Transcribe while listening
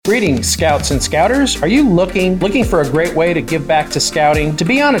Greetings, Scouts and Scouters. Are you looking for a great way to give back to Scouting? To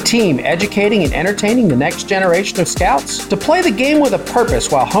be on a team educating and entertaining the next generation of Scouts? To play the game with a purpose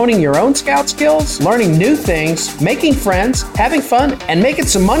while honing your own Scout skills, learning new things, making friends, having fun, and making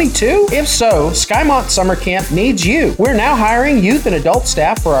some money too? If so, Skymont Summer Camp needs you. We're now hiring youth and adult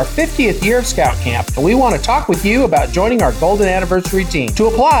staff for our 50th year of Scout Camp, and we want to talk with you about joining our Golden Anniversary team. To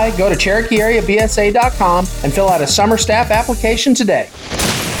apply, go to CherokeeAreaBSA.com and fill out a summer staff application today.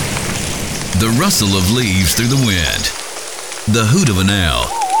 The rustle of leaves through the wind, the hoot of an owl,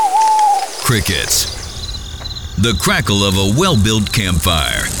 crickets, the crackle of a well-built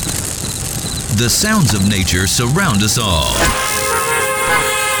campfire. The sounds of nature surround us all.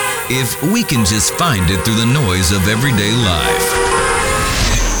 If we can just find it through the noise of everyday life.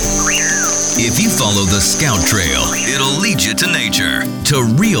 If you follow the Scout Trail, it'll lead you to nature,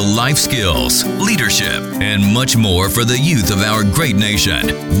 to real life skills, leadership, and much more for the youth of our great nation.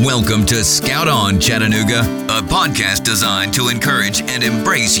 Welcome to Scout On Chattanooga, a podcast designed to encourage and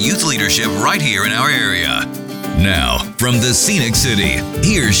embrace youth leadership right here in our area. Now, from the scenic city,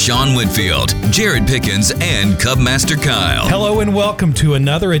 here's Sean Whitfield, Jared Pickens, and Cubmaster Kyle. Hello and welcome to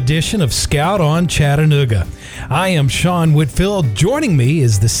another edition of Scout on Chattanooga. I am Sean Whitfield. Joining me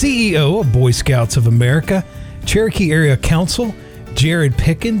is the CEO of Boy Scouts of America, Cherokee Area Council, Jared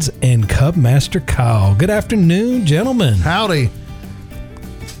Pickens, and Cubmaster Kyle. Good afternoon, gentlemen. Howdy.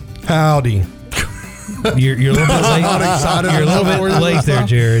 You're a little bit late. You're a little bit late there,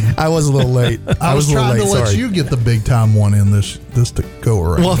 Jared. I was a little late. I was trying to let you get the big time one in this to go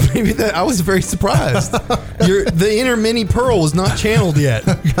around. Well, maybe that. I was very surprised. The inner mini Pearl was not channeled yet.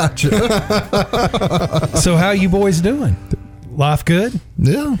 Gotcha. So how you boys doing? Life good?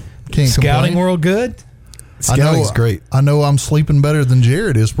 Yeah. Can't Scouting complain. world good? Scouting's great. I know I'm sleeping better than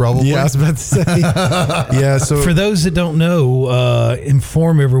Jared is probably. Yeah, I was about to say. Yeah. So For those that don't know,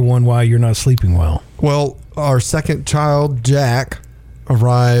 inform everyone why you're not sleeping well. well, our second child, Jack,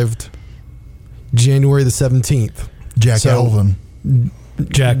 arrived January the 17th. Jack Alvin.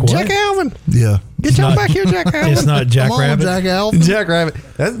 Jack what? Jack Alvin. Yeah. Get y'all back here, Jack Alvin. It's not Jack Come on, Rabbit? Jack Alvin. Jack Rabbit.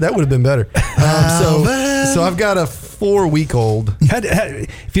 That would have been better. So I've got a 4-week-old.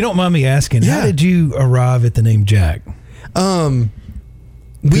 If you don't mind me asking, how Yeah. did you arrive at the name Jack?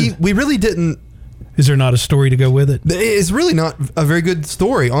 We really didn't. Is there not a story to go with it? It's really not a very good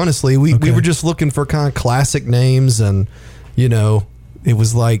story, honestly. We were just looking for kind of classic names, and it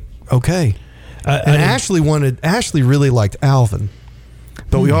was like, okay. And Ashley really liked Alvin,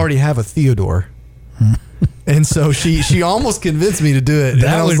 but we already have a Theodore. And so she almost convinced me to do it.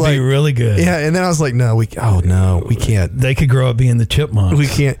 That would be really good. Yeah, and then I was like, no, we can't. They could grow up being the Chipmunks. We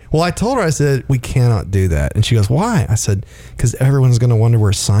can't. Well, I told her, I said, we cannot do that. And she goes, why? I said, because everyone's going to wonder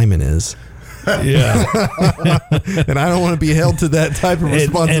where Simon is. Yeah. And I don't want to be held to that type of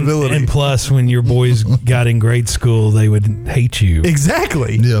responsibility. And plus, when your boys got in grade school, they would hate you.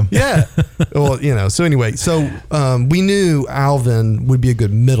 Exactly. Yeah. Yeah. Well, so anyway, we knew Alvin would be a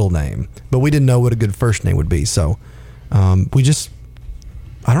good middle name, but we didn't know what a good first name would be. So we just,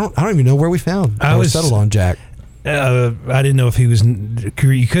 I don't even know where we settled on Jack. I didn't know if he was. You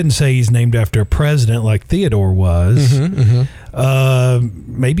couldn't say he's named after a president like Theodore was.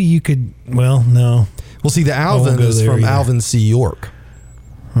 Maybe you could. Well, no. Well, see, the Alvin is from Alvin C. York,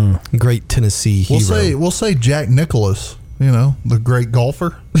 great Tennessee hero. We'll say Jack Nicklaus. The great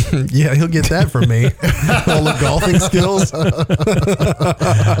golfer. Yeah, he'll get that from me. All the golfing skills.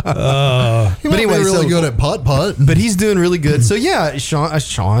 He might be really good at putt. But he's doing really good. So yeah,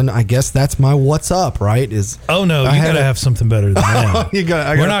 Sean, I guess that's my what's up, right? You gotta have something better than that.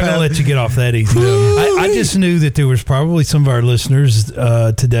 We're not gonna let you get off that easy. I just knew that there was probably some of our listeners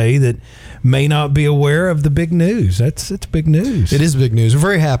today that may not be aware of the big news. It's big news. It is big news. We're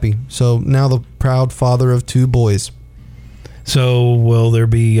very happy. So now the proud father of 2 boys. So will there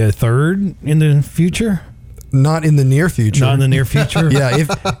be a third in the future? Not in the near future. Not in the near future? Yeah. If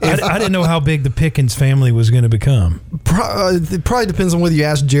I didn't know how big the Pickens family was going to become. It probably depends on whether you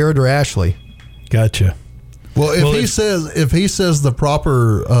ask Jared or Ashley. Gotcha. Well, if he says the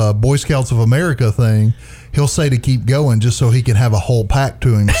proper Boy Scouts of America thing, he'll say to keep going just so he can have a whole pack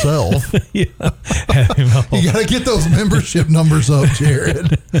to himself. Yeah. You got to get those membership numbers up,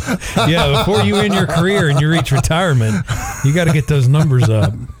 Jared. Yeah, before you end your career and you reach retirement, you got to get those numbers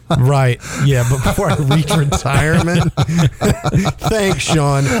up. Right. Yeah, but before I reach retirement, thanks,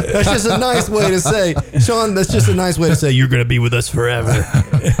 Sean. That's just a nice way to say, Sean, that's just a nice way to say you're going to be with us forever.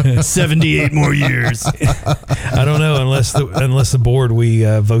 78 more years. I don't know unless the board we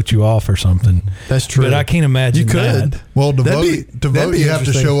vote you off or something. That's true. But I can't imagine You could. that. Well, to vote, you have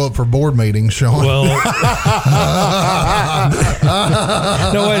to show up for board meetings, Sean. Well, no,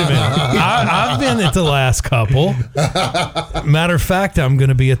 wait a minute. I've been at the last couple. Matter of fact, I'm going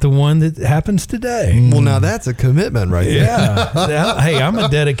to be at the one that happens today. Well, now that's a commitment right there. Yeah. Hey, I'm a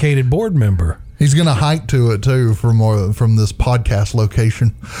dedicated board member. He's going to hike to it too from this podcast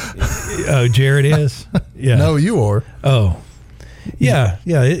location. Oh, Jared is? Yeah. No, you are. Oh. Yeah.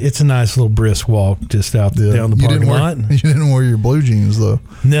 It's a nice little brisk walk just out down the parking lot. You didn't wear your blue jeans though.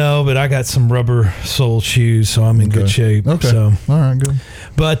 No, but I got some rubber sole shoes, so I'm in good shape. Okay. So. All right, good.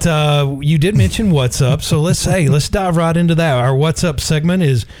 But you did mention What's Up, so let's dive right into that. Our What's Up segment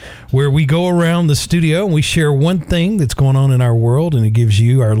is where we go around the studio and we share one thing that's going on in our world, and it gives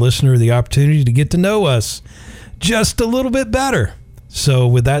you, our listener, the opportunity to get to know us just a little bit better. So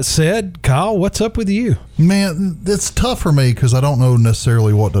with that said, Kyle, what's up with you? Man, it's tough for me because I don't know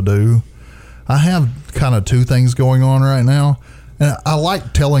necessarily what to do. I have kind of two things going on right now. And I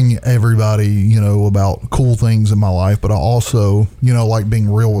like telling everybody, about cool things in my life, but I also, like being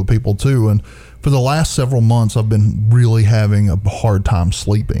real with people too. And for the last several months, I've been really having a hard time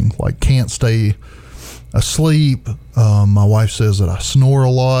sleeping. Like, can't stay asleep. My wife says that I snore a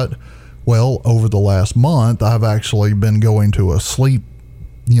lot. Well, over the last month, I've actually been going to a sleep,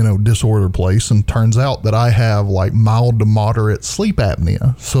 disorder place, and turns out that I have like mild to moderate sleep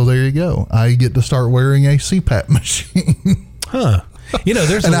apnea. So there you go. I get to start wearing a CPAP machine. Huh.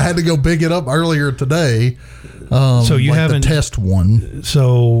 And I had to go pick it up earlier today. So you haven't the test one.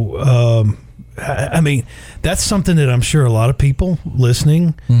 So, I mean, that's something that I'm sure a lot of people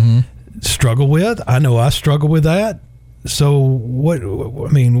listening struggle with. I know I struggle with that. So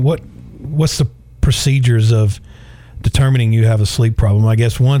what's the procedures of determining you have a sleep problem? I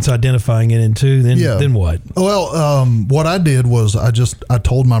guess once identifying it, and two, then what? Well, what I did was I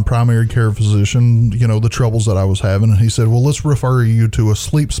told my primary care physician, the troubles that I was having, and he said, well, let's refer you to a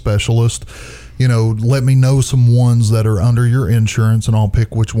sleep specialist. Let me know some ones that are under your insurance, and I'll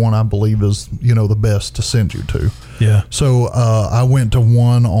pick which one I believe is, the best to send you to. Yeah. So I went to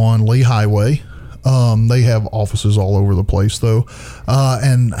one on Lee Highway. They have offices all over the place though,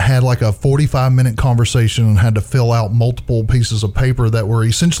 and had like a 45-minute conversation and had to fill out multiple pieces of paper that were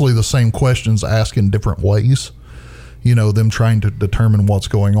essentially the same questions asked in different ways, them trying to determine what's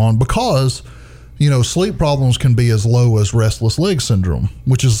going on, because sleep problems can be as low as restless leg syndrome,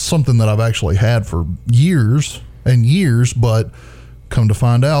 which is something that I've actually had for years and years, but come to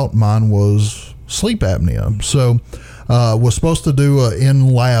find out mine was sleep apnea. So was supposed to do an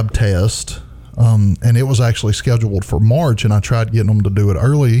in-lab test. And it was actually scheduled for March, and I tried getting them to do it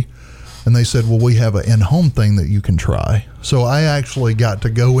early, and they said, well, we have an in-home thing that you can try. So I actually got to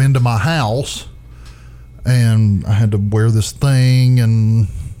go into my house, and I had to wear this thing and,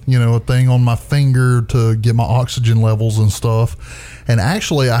 a thing on my finger to get my oxygen levels and stuff. And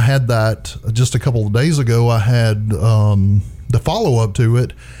actually I had that just a couple of days ago. I had the follow-up to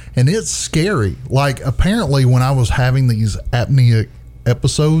it, and it's scary. Like, apparently when I was having these apneic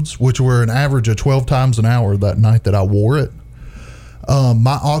episodes, which were an average of 12 times an hour that night that I wore it,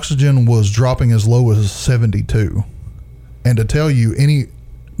 my oxygen was dropping as low as 72. And to tell you, any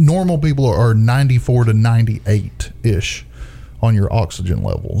normal people are 94 to 98-ish on your oxygen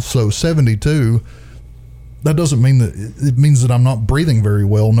level. So 72, that doesn't mean that, it means that I'm not breathing very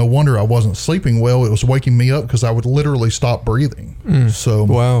well. No wonder I wasn't sleeping well. It was waking me up because I would literally stop breathing. So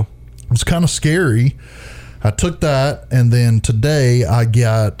wow, it was kind of scary. I took that, and then today I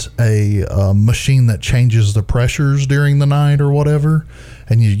got a machine that changes the pressures during the night or whatever,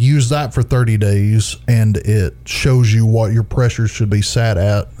 and you use that for 30 days, and it shows you what your pressure should be sat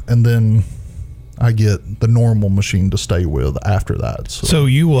at, and then I get the normal machine to stay with after that. So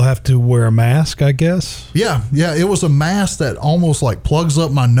you will have to wear a mask, I guess? Yeah, it was a mask that almost like plugs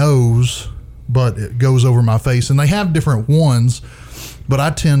up my nose, but it goes over my face, and they have different ones. But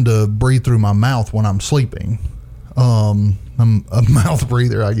I tend to breathe through my mouth when I'm sleeping. I'm a mouth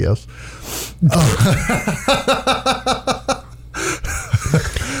breather, I guess.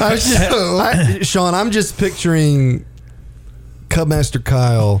 Sean, I'm just picturing Cubmaster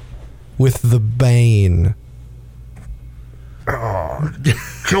Kyle with the Bane. Oh,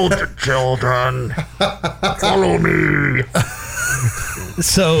 children, follow me.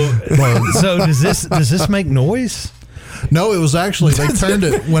 So does this make noise? No, it was actually, they turned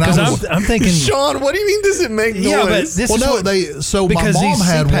it when I was. I'm thinking, Sean, what do you mean? Does it make noise? Yeah, but this my mom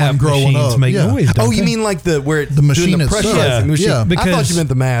had one growing up. Make noise, oh, you they? mean like the machine itself? Yeah, because I thought you meant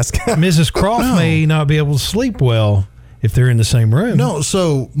the mask. Mrs. Croft may not be able to sleep well if they're in the same room. No,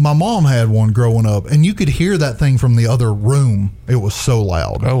 so my mom had one growing up, and you could hear that thing from the other room. It was so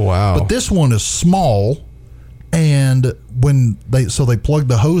loud. Oh wow! But this one is small, And when they plugged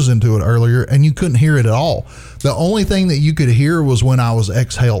the hose into it earlier, and you couldn't hear it at all. The only thing that you could hear was when I was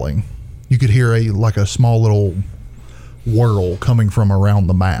exhaling. You could hear a small little whirl coming from around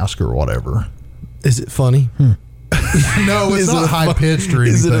the mask or whatever. Is it funny? No, it's not high pitched or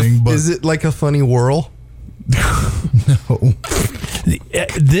anything. Is it like a funny whirl? No.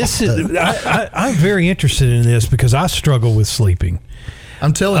 This is I'm very interested in this because I struggle with sleeping.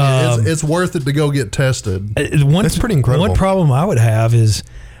 I'm telling you, it's worth it to go get tested. That's pretty incredible. One problem I would have is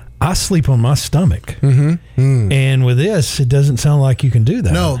I sleep on my stomach. And with this, it doesn't sound like you can do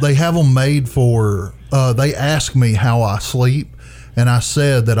that. No, they have them made for, they ask me how I sleep, and I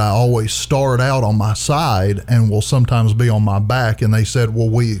said that I always start out on my side and will sometimes be on my back. And they said, well,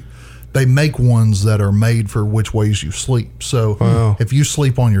 they make ones that are made for which ways you sleep. So if you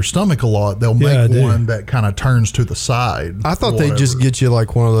sleep on your stomach a lot, they'll make one that kind of turns to the side. I thought they'd just get you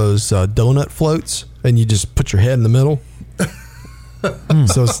like one of those donut floats, and you just put your head in the middle.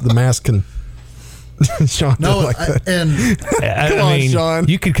 So the mask can. Sean, no, like that. I Come on, mean, Sean.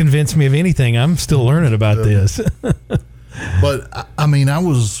 you could convince me of anything. I'm still learning about this. But I mean, I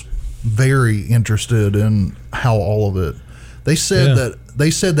was very interested in how all of it. They said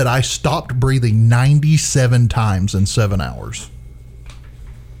that I stopped breathing 97 times in 7 hours.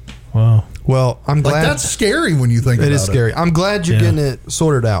 Wow. Well, I'm glad. That's scary when you think about it. It is scary. I'm glad you're getting it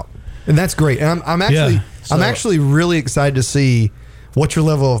sorted out, and that's great. And I'm actually really excited to see what your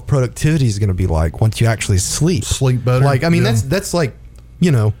level of productivity is going to be like once you actually sleep. Sleep better. Like, I mean, that's like,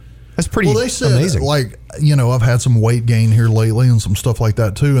 that's pretty well, they said, amazing. I've had some weight gain here lately and some stuff like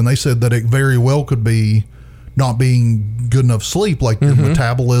that too. And they said that it very well could be not being good enough sleep, like your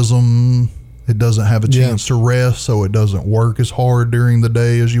metabolism, it doesn't have a chance to rest, so it doesn't work as hard during the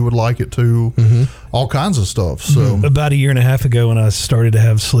day as you would like it to. All kinds of stuff. So about a year and a half ago when I started to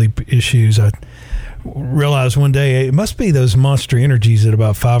have sleep issues, I realized one day it must be those Monster Energies at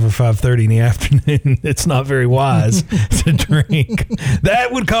about 5 or 5:30 in the afternoon. It's not very wise to drink.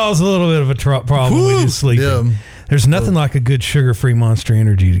 That would cause a little bit of a problem when you're sleeping. Yeah. There's nothing like a good sugar-free Monster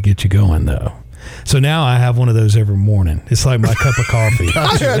Energy to get you going, though. So now I have one of those every morning. It's like my cup of coffee.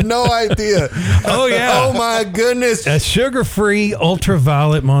 I had no idea. Oh, yeah. Oh, my goodness. A sugar-free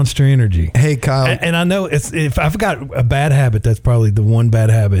ultraviolet Monster Energy. Hey, Kyle. And I know if I've got a bad habit, that's probably the one bad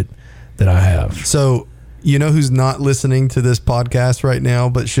habit that I have. So, you know who's not listening to this podcast right now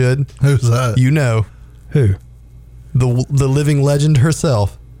but should? Who's that? You know. Who? The living legend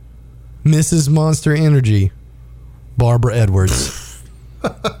herself, Mrs. Monster Energy, Barbara Edwards.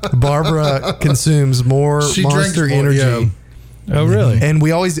 Barbara consumes more Monster Energy. Yeah. Oh, really? And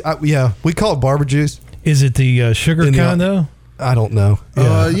we always, we call it Barbara juice. Is it the sugar kind, though? I don't know.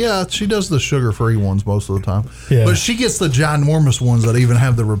 Yeah, she does the sugar-free ones most of the time. Yeah. But she gets the ginormous ones that even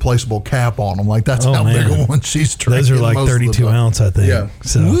have the replaceable cap on them. Like, that's how big a one she's drinking. Those are like 32 ounce, I think. Yeah.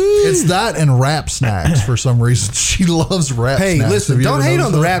 So it's that and wrap snacks for some reason. She loves wrap snacks. Hey, listen, don't hate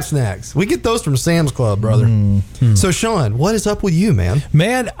on the that? wrap snacks. We get those from Sam's Club, brother. So, Sean, what is up with you, man?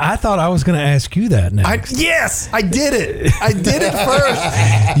 Man, I thought I was going to ask you that next. Yes, I did it. I did it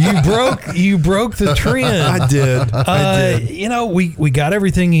first. You broke the trend. I did. We got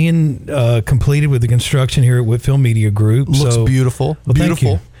everything in completed with the construction here at Whitfield Media Group. Looks beautiful. Well, thank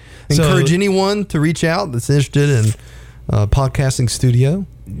you. Encourage anyone to reach out that's interested in podcasting studio.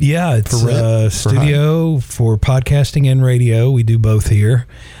 Yeah, it's a studio for podcasting and radio. We do both here.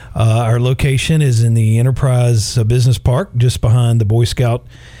 Our location is in the Enterprise Business Park, just behind the Boy Scout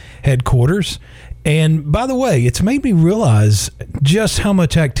headquarters. And by the way, it's made me realize just how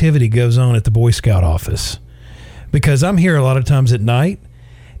much activity goes on at the Boy Scout office. Because I'm here a lot of times at night,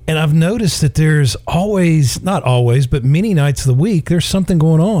 and I've noticed that there's always, not always, but many nights of the week, there's something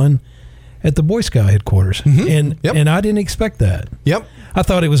going on at the Boy Scout headquarters. And I didn't expect that. Yep. I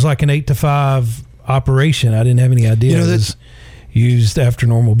thought it was like an 8 to 5 operation. I didn't have any idea it was used after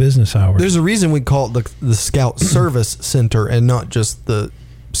normal business hours. There's a reason we call it the Scout Service Center and not just the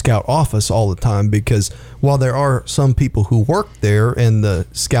Scout office all the time, because while there are some people who work there and the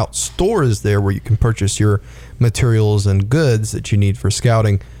Scout store is there where you can purchase your materials and goods that you need for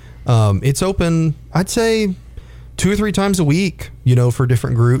scouting, it's open, I'd say 2 or 3 times a week, for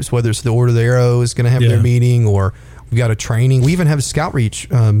different groups, whether it's the Order of the Arrow is going to have their meeting, or we've got a training. We even have Scout Reach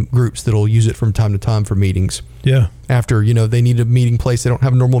groups that'll use it from time to time for meetings. Yeah. After, they need a meeting place. They don't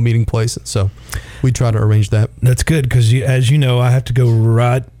have a normal meeting place. So we try to arrange that. That's good because, as you know, I have to go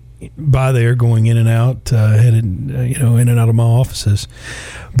right by there going in and out, headed, in and out of my offices.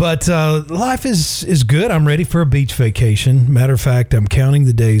 But life is good. I'm ready for a beach vacation. Matter of fact, I'm counting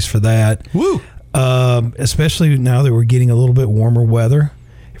the days for that. Woo! Especially now that we're getting a little bit warmer weather.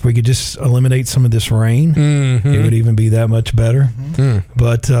 If we could just eliminate some of this rain, it would even be that much better.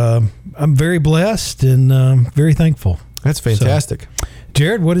 But I'm very blessed and very thankful. That's fantastic. So,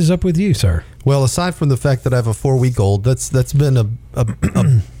 Jared, what is up with you, sir? Well, aside from the fact that I have a 4-week-old, that's been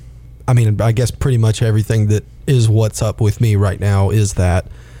I mean, I guess pretty much everything that is what's up with me right now is that.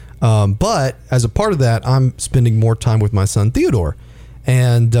 But as a part of that, I'm spending more time with my son, Theodore.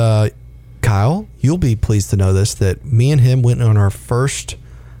 And Kyle, you'll be pleased to know this, that me and him went on our first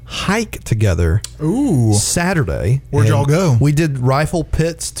hike together. Ooh. Saturday. Where'd y'all go? We did Rifle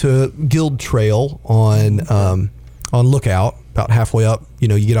Pits to Guild Trail on Lookout, about halfway up. You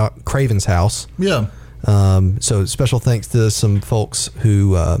know, you get out Craven's house. Yeah. So special thanks to some folks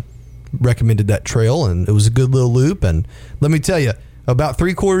who recommended that trail, and it was a good little loop. And let me tell you, about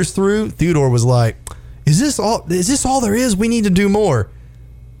 3/4 through, Theodore was like, is this all there is? We need to do more.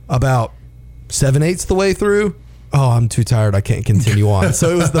 About 7/8 the way through, oh, I'm too tired, I can't continue on. So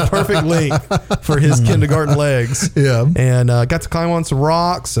it was the perfect length for his kindergarten legs. Yeah. And got to climb on some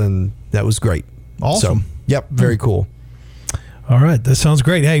rocks, and that was great. Awesome. So, yep, very cool. All right, that sounds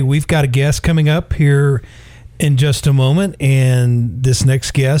great. Hey, we've got a guest coming up here in just a moment, and this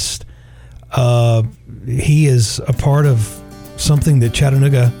next guest, he is a part of something that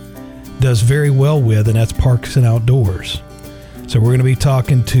Chattanooga does very well with, and that's Parks and Outdoors. So we're going to be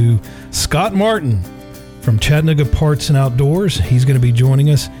talking to Scott Martin from Chattanooga Parks and Outdoors. He's going to be joining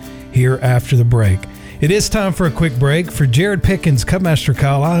us here after the break. It is time for a quick break. For Jared Pickens, Cubmaster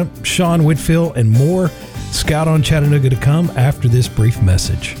Kyle, I'm Sean Whitfield, and more Scout on Chattanooga to come after this brief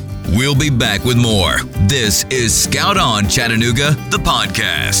message. We'll be back with more. This is Scout on Chattanooga, the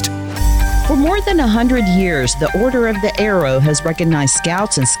podcast. For more than 100 years, the Order of the Arrow has recognized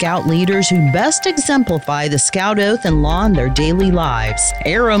scouts and scout leaders who best exemplify the scout oath and law in their daily lives.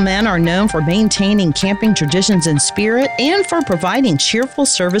 Arrow men are known for maintaining camping traditions and spirit and for providing cheerful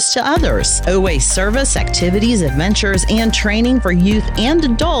service to others. OA service, activities, adventures, and training for youth and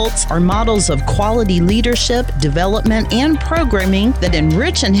adults are models of quality leadership, development, and programming that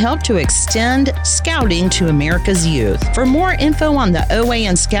enrich and help to extend scouting to America's youth. For more info on the OA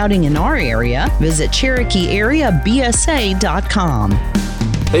and scouting in our area, visit CherokeeAreaBSA.com.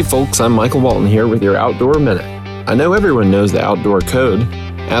 Hey folks, I'm Michael Walton here with your Outdoor Minute. I know everyone knows the outdoor code.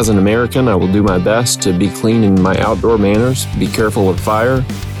 As an American, I will do my best to be clean in my outdoor manners, be careful of fire,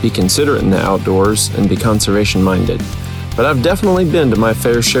 be considerate in the outdoors, and be conservation-minded. But I've definitely been to my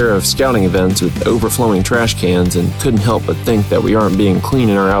fair share of scouting events with overflowing trash cans and couldn't help but think that we aren't being clean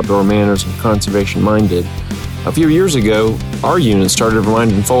in our outdoor manners and conservation-minded. A few years ago, our unit started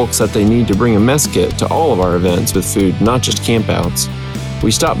reminding folks that they need to bring a mess kit to all of our events with food, not just campouts. We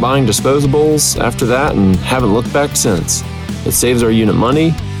stopped buying disposables after that and haven't looked back since. It saves our unit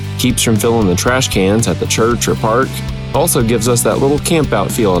money, keeps from filling the trash cans at the church or park, also gives us that little campout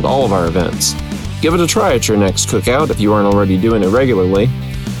feel at all of our events. Give it a try at your next cookout if you aren't already doing it regularly.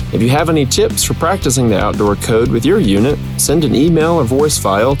 If you have any tips for practicing the outdoor code with your unit, send an email or voice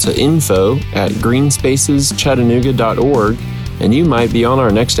file to info@greenspaceschattanooga.org and you might be on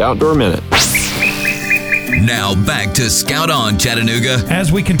our next Outdoor Minute. Now back to Scout on Chattanooga. As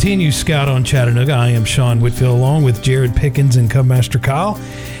we continue Scout on Chattanooga, I am Sean Whitfield along with Jared Pickens and Cubmaster Kyle.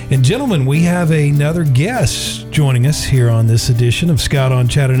 And gentlemen, we have another guest joining us here on this edition of Scout on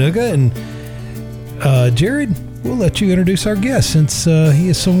Chattanooga. And Jared, we'll let you introduce our guest since he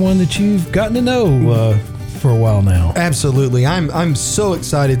is someone that you've gotten to know for a while now. Absolutely. I'm so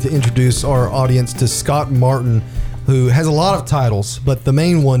excited to introduce our audience to Scott Martin, who has a lot of titles, but the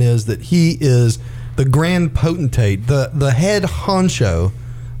main one is that he is the grand potentate, the head honcho,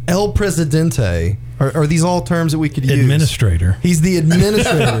 El Presidente. Are these all terms that we could use? Administrator. He's the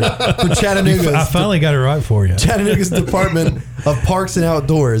administrator for Chattanooga's. I finally got it right for you. Chattanooga's Department of Parks and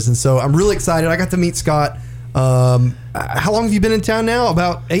Outdoors. And so I'm really excited. I got to meet Scott. How long have you been in town now?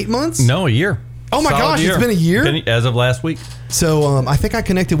 About 8 months? No, a year. Oh my gosh, it's been a year? As of last week. So I think I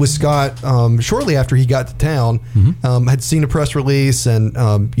connected with Scott shortly after he got to town. Had seen a press release and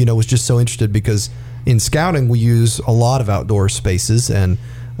was just so interested because in scouting we use a lot of outdoor spaces and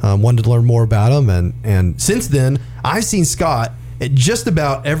wanted to learn more about them. And since then, I've seen Scott at just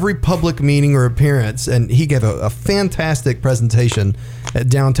about every public meeting or appearance, and he gave a fantastic presentation at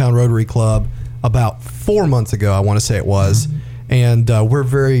Downtown Rotary Club about 4 months ago, I want to say it was. And we're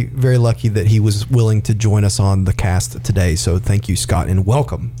very, very lucky that he was willing to join us on the cast today. So thank you, Scott, and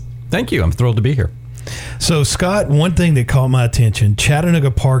welcome. Thank you. I'm thrilled to be here. So, Scott, one thing that caught my attention,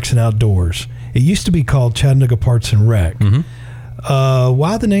 Chattanooga Parks and Outdoors. It used to be called Chattanooga Parks and Rec.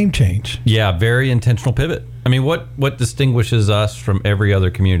 Why the name change? Yeah, very intentional pivot. I mean, what distinguishes us from every other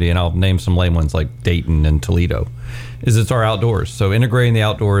community, and I'll name some lame ones like Dayton and Toledo, is it's our outdoors. So integrating the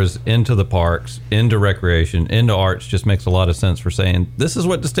outdoors into the parks, into recreation, into arts just makes a lot of sense for saying this is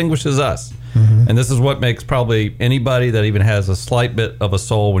what distinguishes us. And this is what makes probably anybody that even has a slight bit of a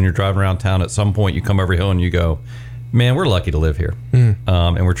soul when you're driving around town, at some point you come over hill and you go, man, we're lucky to live here.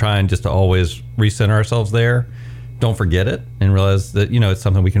 And we're trying just to always recenter ourselves there. Don't forget it and realize that, it's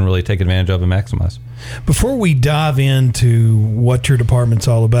something we can really take advantage of and maximize. Before we dive into what your department's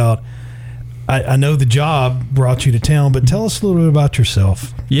all about, I know the job brought you to town, but tell us a little bit about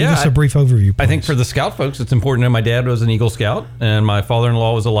yourself. Yeah, give us a brief overview, please. I think for the Scout folks, it's important to know my dad was an Eagle Scout and my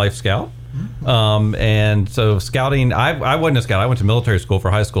father-in-law was a Life Scout. And so scouting, I wasn't a scout. I went to military school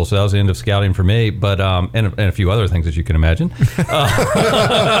for high school, so that was the end of scouting for me. But and a few other things, as you can imagine.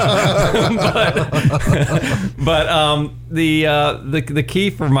 The key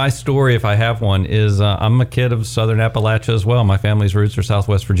for my story, if I have one, is I'm a kid of Southern Appalachia as well. My family's roots are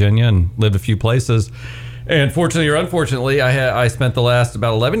Southwest Virginia, and lived a few places. And fortunately or unfortunately, I spent the last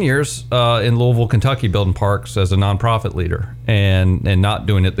about 11 years in Louisville, Kentucky, building parks as a nonprofit leader, and not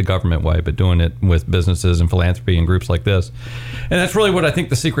doing it the government way, but doing it with businesses and philanthropy and groups like this. And that's really what I think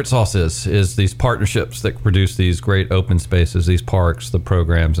the secret sauce is these partnerships that produce these great open spaces, these parks, the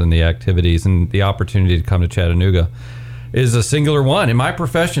programs and the activities, and the opportunity to come to Chattanooga is a singular one. In my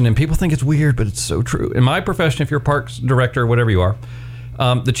profession, and people think it's weird, but it's so true. In my profession, if you're a parks director or whatever you are,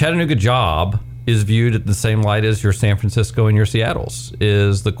 the Chattanooga job is viewed at the same light as your San Francisco and your Seattle's,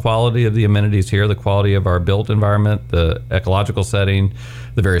 is the quality of the amenities here, the quality of our built environment, the ecological setting,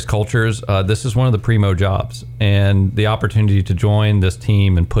 the various cultures. This is one of the primo jobs. And the opportunity to join this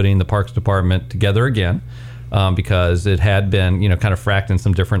team and putting the Parks Department together again, because it had been, kind of fracked in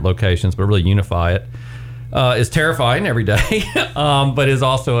some different locations, but really unify it, is terrifying every day, but is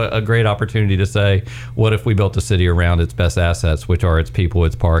also a great opportunity to say, what if we built a city around its best assets, which are its people,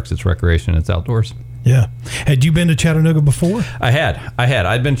 its parks, its recreation, its outdoors? Yeah. Had you been to Chattanooga before? I had.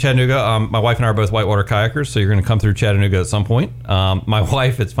 I'd been to Chattanooga. My wife and I are both whitewater kayakers, so you're going to come through Chattanooga at some point. My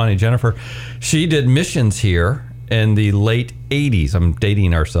wife, it's funny, Jennifer, she did missions here in the late 80s. I'm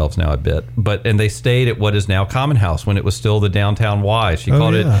dating ourselves now a bit, and they stayed at what is now Common House when it was still the downtown Y. She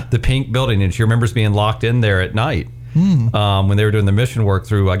called it the Pink Building, and she remembers being locked in there at night when they were doing the mission work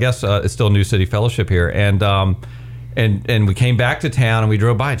through, I guess it's still New City Fellowship here. And we came back to town and we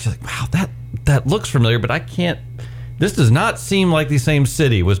drove by, and she's like, wow, that looks familiar, but I can't. This does not seem like the same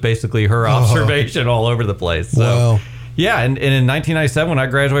city, was basically her observation all over the place. So. Wow. Yeah, and in 1997, when I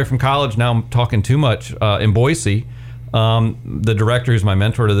graduated from college, now I'm talking too much, in Boise, the director who's my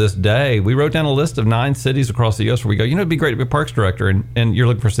mentor to this day, we wrote down a list of 9 cities across the U.S. where we go, it'd be great to be a parks director, and you're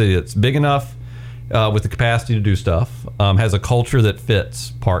looking for a city that's big enough, with the capacity to do stuff, has a culture that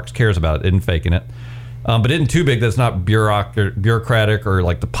fits parks, cares about it, isn't faking it, but isn't too big that it's not bureaucratic or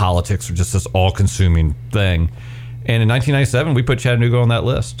like the politics or just this all-consuming thing. And in 1997, we put Chattanooga on that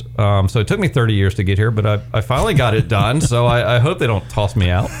list. So it took me 30 years to get here, but I finally got it done. So I hope they don't toss me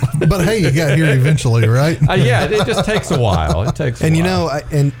out. But hey, you got here eventually, right? Yeah, it just takes a while.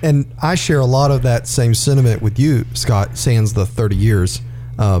 And I share a lot of that same sentiment with you, Scott, sans the 30 years.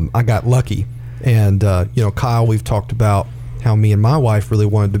 I got lucky. And, Kyle, we've talked about how me and my wife really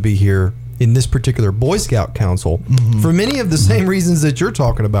wanted to be here in this particular Boy Scout Council for many of the same reasons that you're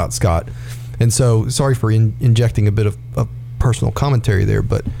talking about, Scott. And so, sorry for injecting a bit of personal commentary there,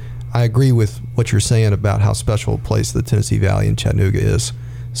 but I agree with what you're saying about how special a place the Tennessee Valley and Chattanooga is,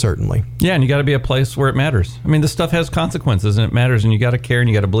 certainly. Yeah, and you got to be a place where it matters. I mean, this stuff has consequences, and it matters, and you got to care, and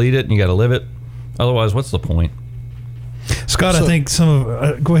you got to bleed it, and you got to live it. Otherwise, what's the point? Scott, I think some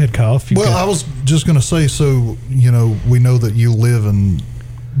of... go ahead, Kyle. I was just going to say, so, we know that you live and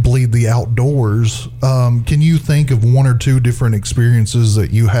bleed the outdoors. Can you think of 1 or 2 different experiences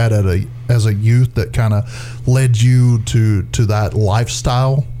that you had as a youth that kind of led you to that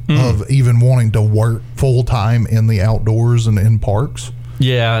lifestyle of even wanting to work full time in the outdoors and in parks?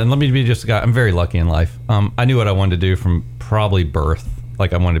 Yeah, and let me be just a guy. I'm very lucky in life. I knew what I wanted to do from probably birth.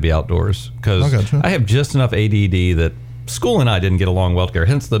 Like, I wanted to be outdoors because I have just enough ADD that school and I didn't get along well together.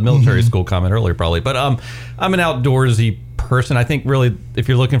 Hence the military school comment earlier, probably. But I'm an outdoorsy person. I think really, if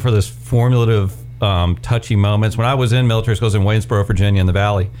you're looking for this formulative, touchy moments, when I was in military schools in Waynesboro, Virginia, in the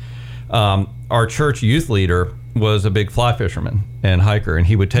Valley, our church youth leader was a big fly fisherman and hiker, and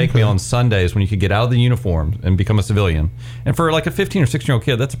he would take me on Sundays when you could get out of the uniform and become a civilian. And for like a 15 or 16-year-old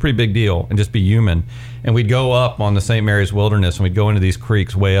kid, that's a pretty big deal, and just be human. And we'd go up on the St. Mary's Wilderness, and we'd go into these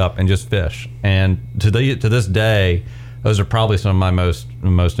creeks way up and just fish. And to this day, those are probably some of my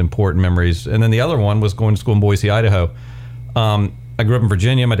most important memories. And then the other one was going to school in Boise, Idaho. I grew up in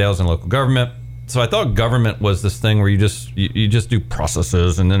Virginia. My dad was in local government. So I thought government was this thing where you just do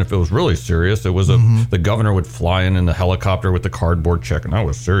processes, and then if it was really serious, it was the governor would fly in the helicopter with the cardboard check, and that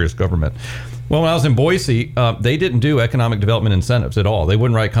was serious government. Well, when I was in Boise, they didn't do economic development incentives at all. They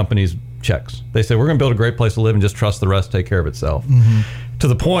wouldn't write companies checks. They said, we're going to build a great place to live and just trust the rest to take care of itself. To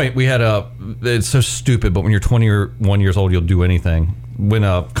the point, we had it's so stupid, but when you're 21 years old, you'll do anything. When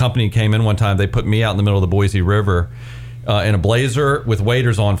a company came in one time, they put me out in the middle of the Boise River in a blazer with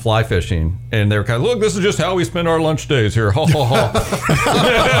waders on, fly fishing, and they were kind of, look, this is just how we spend our lunch days here. Ha ha ha.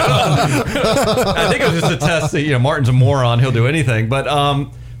 I think it was just a test that, Martin's a moron, he'll do anything.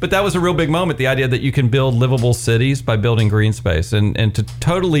 But that was a real big moment, the idea that you can build livable cities by building green space. And to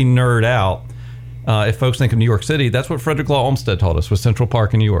totally nerd out, if folks think of New York City, that's what Frederick Law Olmsted taught us with Central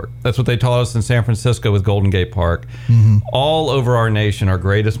Park in New York. That's what they taught us in San Francisco with Golden Gate Park. All over our nation, our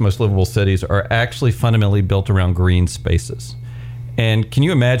greatest, most livable cities are actually fundamentally built around green spaces. And can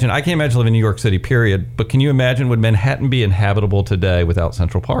you imagine, I can't imagine living in New York City, period, but can you imagine, would Manhattan be inhabitable today without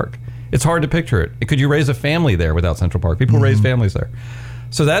Central Park? It's hard to picture it. Could you raise a family there without Central Park? People raise families there.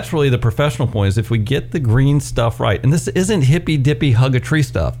 So that's really the professional point, is if we get the green stuff right, and this isn't hippy-dippy hug-a-tree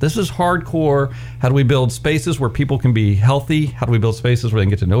stuff. This is hardcore. How do we build spaces where people can be healthy? How do we build spaces where they can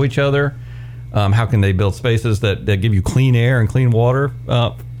get to know each other? How can they build spaces that give you clean air and clean water?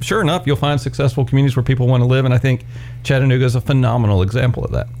 Sure enough, you'll find successful communities where people want to live, and I think Chattanooga is a phenomenal example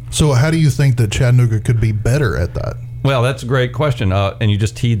of that. So how do you think that Chattanooga could be better at that? Well, that's a great question, and you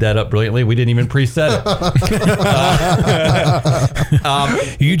just teed that up brilliantly. We didn't even preset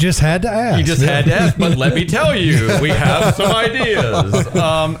it. You just had to ask. You just had to ask, but let me tell you, we have some ideas.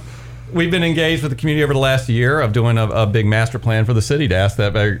 We've been engaged with the community over the last year of doing a big master plan for the city to ask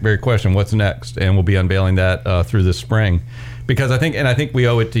that very question, what's next? And we'll be unveiling that through this spring. Because I think we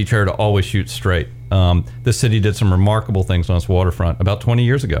owe it to each other to always shoot straight. This city did some remarkable things on its waterfront about 20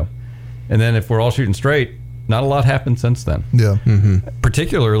 years ago. And then if we're all shooting straight, not a lot happened since then. Yeah.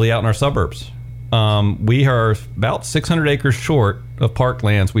 Particularly out in our suburbs. We are about 600 acres short of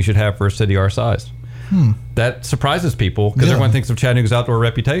parklands we should have for a city our size. That surprises people because everyone thinks of Chattanooga's outdoor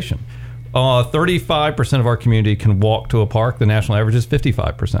reputation. 35% of our community can walk to a park. The national average is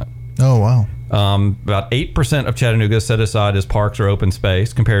 55%. Oh, wow. About 8% of Chattanooga is set aside as parks or open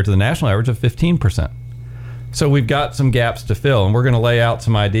space compared to the national average of 15%. So we've got some gaps to fill, and we're going to lay out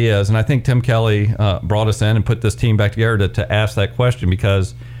some ideas. And I think Tim Kelly brought us in and put this team back together to ask that question,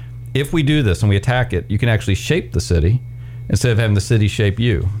 because if we do this and we attack it, you can actually shape the city instead of having the city shape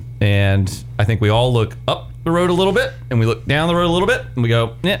you. And I think we all look up the road a little bit, and we look down the road a little bit, and we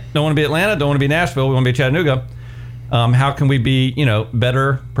go, don't want to be Atlanta, don't want to be Nashville, we want to be Chattanooga. How can we be,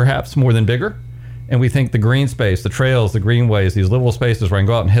 better, perhaps more than bigger? And we think the green space, the trails, the greenways, these livable spaces where I can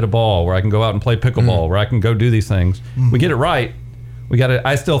go out and hit a ball, where I can go out and play pickleball, where I can go do these things. We get it right.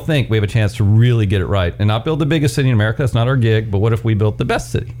 I still think we have a chance to really get it right and not build the biggest city in America. That's not our gig. But what if we built the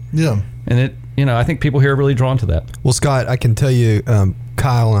best city? Yeah. And I think people here are really drawn to that. Well, Scott, I can tell you,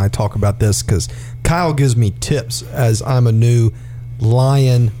 Kyle and I talk about this because Kyle gives me tips as I'm a new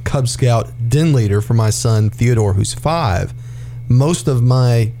Lion Cub Scout den leader for my son Theodore, who's 5. Most of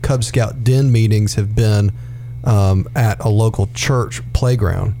my Cub Scout den meetings have been at a local church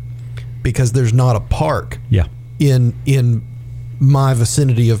playground because there's not a park in my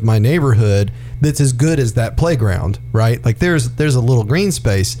vicinity of my neighborhood that's as good as that playground, right? Like there's a little green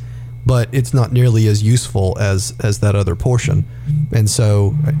space, but it's not nearly as useful as that other portion. And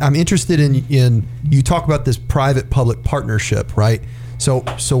so I'm interested in you talk about this private-public partnership, right? So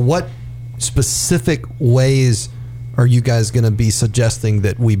what specific ways are you guys going to be suggesting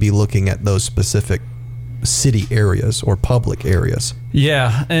that we be looking at those specific city areas or public areas?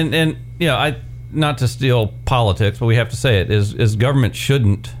 Yeah, and not to steal politics, but we have to say it, is government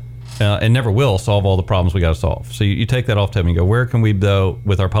shouldn't and never will solve all the problems we got to solve. So you take that off the table and you go, where can we, though,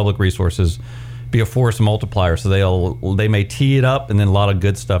 with our public resources, be a force multiplier so they may tee it up and then a lot of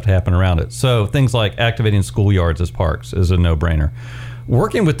good stuff to happen around it. So things like activating schoolyards as parks is a no-brainer.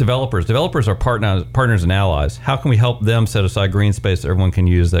 Working with developers are partners and allies. How can we help them set aside green space that everyone can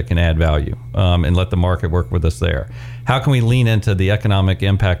use that can add value and let the market work with us there? How can we lean into the economic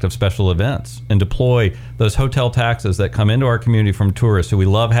impact of special events and deploy those hotel taxes that come into our community from tourists who we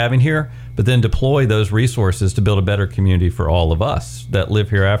love having here, but then deploy those resources to build a better community for all of us that live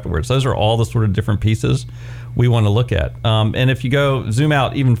here afterwards? Those are all the sort of different pieces we want to look at. And if you zoom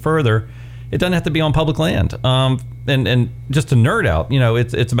out even further, it doesn't have to be on public land. And just to nerd out,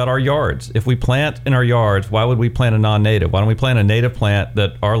 it's about our yards. If we plant in our yards, why would we plant a non-native? Why don't we plant a native plant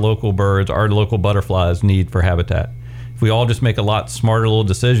that our local birds, our local butterflies need for habitat? If we all just make a lot smarter little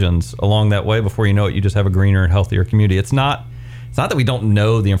decisions along that way, before you know it, you just have a greener and healthier community. It's not It's not that we don't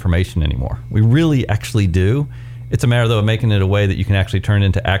know the information anymore. We really actually do. It's a matter, though, of making it a way that you can actually turn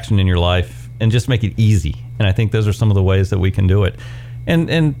into action in your life and just make it easy. And I think those are some of the ways that we can do it. And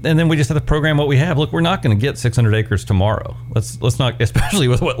then we just have to program what we have. Look, we're not going to get 600 acres tomorrow. Let's not, especially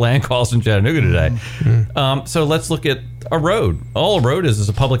with what land costs in Chattanooga today. So let's look at a road. All a road is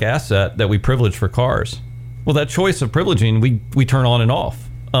a public asset that we privilege for cars. Well, that choice of privileging, we turn on and off.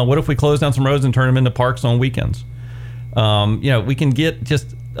 What if we close down some roads and turn them into parks on weekends? We can get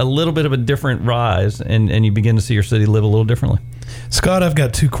just a little bit of a different rise, and you begin to see your city live a little differently. Scott, I've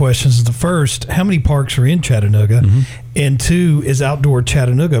got two questions. The first, how many parks are in Chattanooga? And two, is Outdoor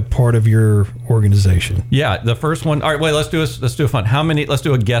Chattanooga part of your organization? Yeah, the first one. All right, wait. Let's do a fun. How many? Let's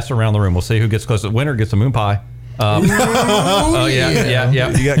do a guess around the room. We'll see who gets close. The winner gets a moon pie. Yeah.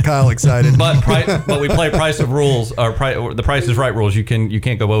 You got Kyle excited. But we play Price of Rules, or the Price is Right rules. You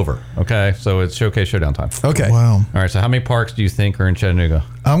can't go over. Okay, so it's Showcase Showdown time. Okay. Wow. All right. So how many parks do you think are in Chattanooga?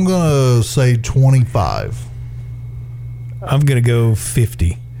 I'm gonna say 25. I'm going to go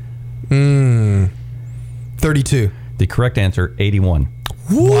 50. 32. The correct answer, 81.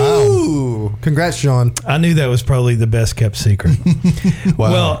 Wow. Congrats, Sean. I knew that was probably the best kept secret.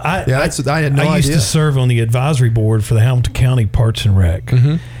 Wow. Well, I had no idea. I used to serve on the advisory board for the Hamilton County Parks and Rec.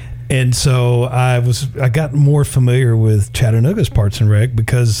 And so I got more familiar with Chattanooga's Parks and Rec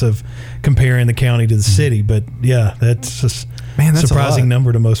because of comparing the county to the city. But yeah, that's a surprising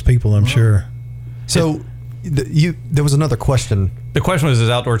number to most people, I'm sure. So there was another question. The question was, is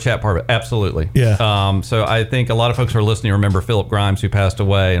Outdoor Chat part of it? Absolutely. Yeah. So I think a lot of folks who are listening remember Philip Grimes, who passed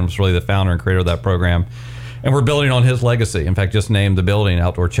away and was really the founder and creator of that program. And we're building on his legacy. In fact, just named the building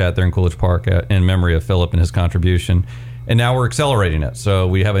Outdoor Chat there in Coolidge Park in memory of Philip and his contribution. And now we're accelerating it. So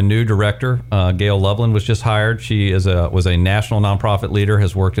we have a new director. Gail Loveland was just hired. She was a national nonprofit leader,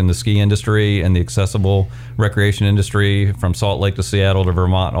 has worked in the ski industry and the accessible recreation industry from Salt Lake to Seattle to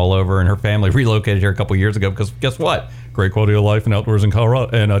Vermont, all over. And her family relocated here a couple years ago because guess what? Great quality of life and outdoors in Colorado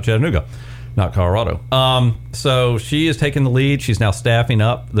and Chattanooga, not Colorado. So she is taking the lead. She's now staffing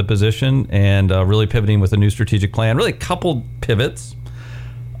up the position and really pivoting with a new strategic plan. Really a couple pivots.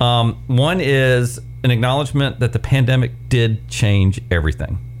 One is an acknowledgement that the pandemic did change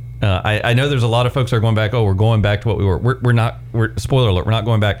everything. I know there's a lot of folks that are going back, we're going back to what we were. We're not, spoiler alert, we're not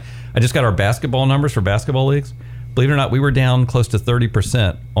going back. I just got our basketball numbers for basketball leagues. Believe it or not, we were down close to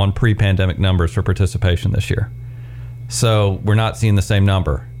 30% on pre-pandemic numbers for participation this year. So we're not seeing the same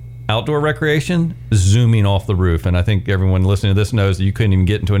number. Outdoor recreation, zooming off the roof. And I think everyone listening to this knows that you couldn't even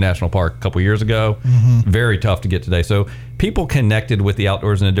get into a national park a couple years ago. Very tough to get today. So people connected with the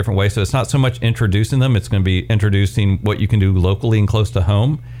outdoors in a different way. So it's not so much introducing them. It's going to be introducing what you can do locally and close to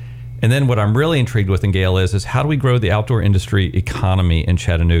home. And then what I'm really intrigued with in Gail is how do we grow the outdoor industry economy in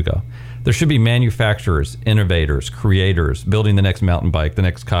Chattanooga? There should be manufacturers, innovators, creators, building the next mountain bike, the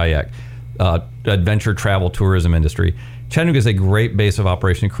next kayak, adventure travel tourism industry. Chattanooga is a great base of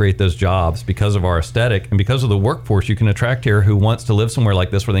operation to create those jobs because of our aesthetic and because of the workforce you can attract here who wants to live somewhere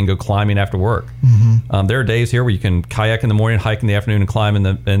like this where they can go climbing after work. There are days here where you can kayak in the morning, hike in the afternoon, and climb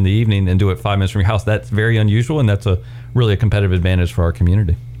in the evening and do it 5 minutes from your house. That's very unusual, and that's really a competitive advantage for our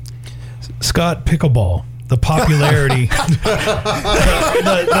community. Scott, pickleball. The popularity.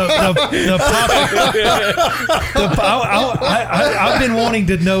 I've been wanting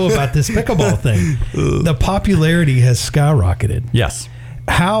to know about this pickleball thing. The popularity has skyrocketed. Yes.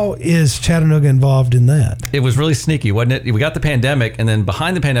 How is Chattanooga involved in that? It was really sneaky, wasn't it? We got the pandemic, and then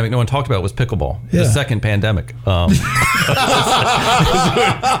behind the pandemic, no one talked about was pickleball. Yeah. The second pandemic.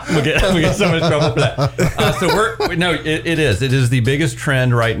 We get so much trouble for that. It is. It is the biggest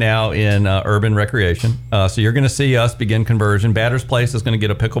trend right now in urban recreation. So you're going to see us begin conversion. Batter's Place is going to get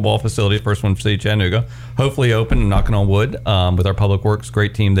a pickleball facility, first one for City of Chattanooga, hopefully open, knocking on wood, with our Public Works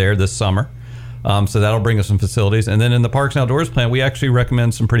great team there this summer. So that'll bring us some facilities. And then in the Parks and Outdoors plan, we actually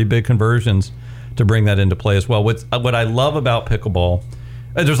recommend some pretty big conversions to bring that into play as well. What I love about pickleball,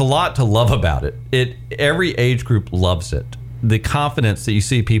 there's a lot to love about it. Every age group loves it. The confidence that you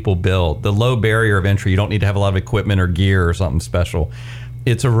see people build, the low barrier of entry, you don't need to have a lot of equipment or gear or something special.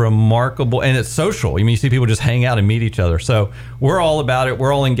 It's a remarkable, and it's social. I mean, you see people just hang out and meet each other. So we're all about it.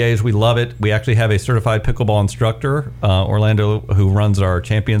 We're all engaged. We love it. We actually have a certified pickleball instructor, Orlando, who runs our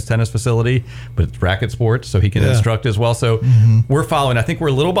Champions tennis facility, but it's racket sports, so he can instruct as well. So we're following. I think we're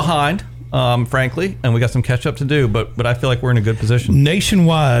a little behind, frankly, and we got some catch up to do, but I feel like we're in a good position.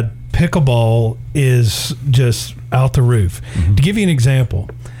 Nationwide, pickleball is just out the roof. To give you an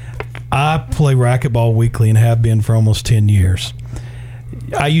example, I play racquetball weekly and have been for almost 10 years.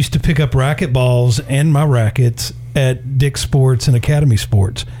 I used to pick up racquetballs and my rackets at Dick's Sports and Academy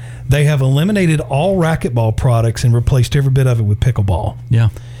Sports. They have eliminated all racquetball products and replaced every bit of it with pickleball. Yeah.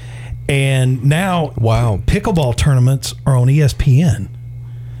 And now, wow, pickleball tournaments are on ESPN.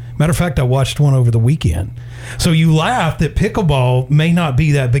 Matter of fact, I watched one over the weekend. So you laugh that pickleball may not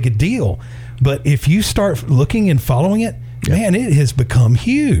be that big a deal, but if you start looking and following it, man, it has become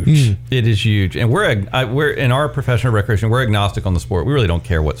huge. It is huge, and we're in our professional recreation. We're agnostic on the sport. We really don't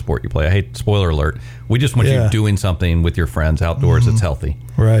care what sport you play. I hate spoiler alert. We just want you doing something with your friends outdoors that's healthy,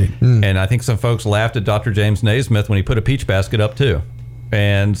 right? And I think some folks laughed at Dr. James Naismith when he put a peach basket up too.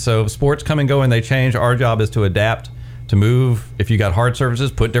 And so sports come and go and they change. Our job is to adapt, to move. If you got hard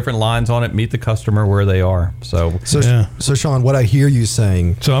surfaces, put different lines on it, meet the customer where they are. So Sean, what I hear you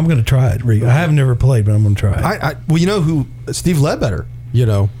saying. So I'm going to try it. I have never played, but I'm going to try it. Well, you know who Steve Ledbetter, is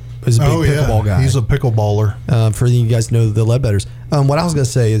a big pickleball guy. He's a pickleballer. For you guys know the Ledbetters. What I was going to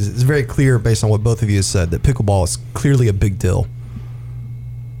say is it's very clear based on what both of you said that pickleball is clearly a big deal.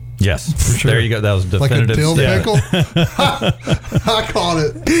 Yes, for sure. There you go. That was definitive. Like a dill pickle? I caught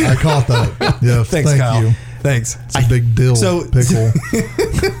it. I caught that. Yeah, thanks, Kyle. You. Thanks. It's a big dill pickle.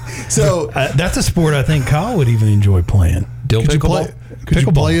 So that's a sport I think Kyle would even enjoy playing. Dill pickleball. Could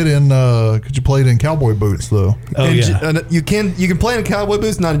you play it in? Could you play it in cowboy boots though? Oh yeah. You can play in cowboy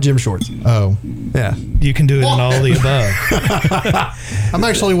boots, not in gym shorts. Oh yeah. You can do it in all the above. I'm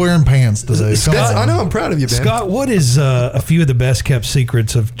actually wearing pants today. I know. I'm proud of you, man. Scott, what is a few of the best kept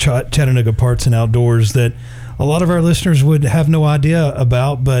secrets of Chattanooga Parts and Outdoors that a lot of our listeners would have no idea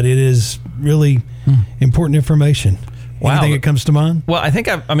about, but it is really important information? Wow. Anything that comes to mind? Well, I think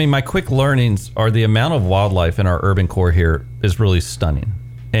my quick learnings are the amount of wildlife in our urban core here is really stunning,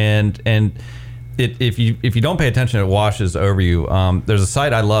 and if you don't pay attention, it washes over you. There's a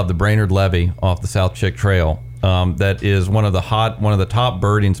site I love, the Brainerd Levee off the South Chick Trail, that is one of the top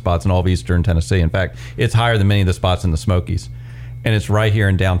birding spots in all of eastern Tennessee. In fact, it's higher than many of the spots in the Smokies, and it's right here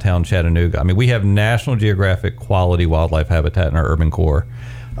in downtown Chattanooga. I mean, we have National Geographic quality wildlife habitat in our urban core.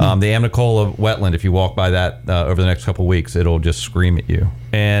 The Amnicola wetland, if you walk by that over the next couple of weeks, it'll just scream at you.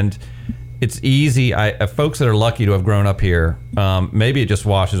 And it's easy. Folks that are lucky to have grown up here, maybe it just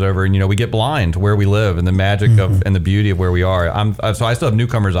washes over, and we get blind to where we live and the magic of and the beauty of where we are. So I still have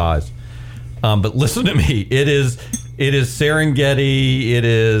newcomer's eyes. But listen to me. It is Serengeti. It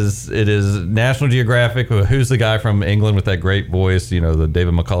is National Geographic. Who's the guy from England with that great voice? The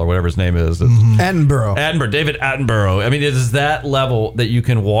David McCullough, whatever his name is. Attenborough. David Attenborough. I mean, it is that level that you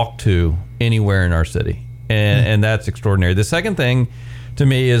can walk to anywhere in our city, and that's extraordinary. The second thing, to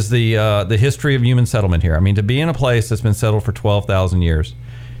me, is the history of human settlement here. I mean, to be in a place that's been settled for 12,000 years.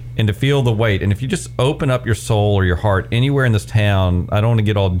 And to feel the weight. And if you just open up your soul or your heart anywhere in this town, I don't want to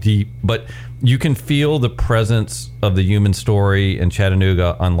get all deep, but you can feel the presence of the human story in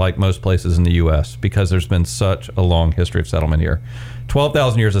Chattanooga, unlike most places in the U.S., because there's been such a long history of settlement here.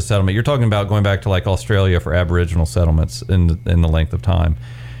 12,000 years of settlement. You're talking about going back to like Australia for Aboriginal settlements in the length of time.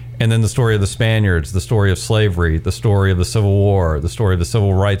 And then the story of the Spaniards, the story of slavery, the story of the Civil War, the story of the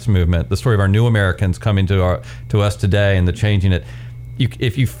Civil Rights Movement, the story of our new Americans coming to us today and the changing it.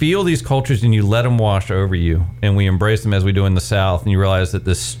 If you feel these cultures and you let them wash over you, and we embrace them as we do in the South, and you realize that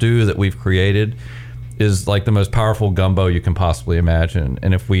this stew that we've created is like the most powerful gumbo you can possibly imagine.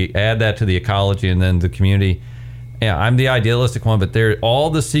 And if we add that to the ecology and then the community, I'm the idealistic one, but all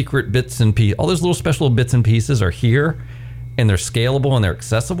the secret bits and pieces, all those little special bits and pieces are here, and they're scalable and they're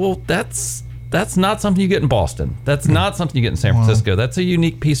accessible. That's not something you get in Boston. That's not something you get in San Francisco. That's a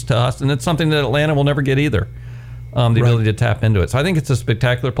unique piece to us, and it's something that Atlanta will never get either. The ability to tap into it. So I think it's a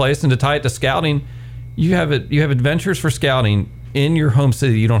spectacular place. And to tie it to scouting, you have adventures for scouting in your home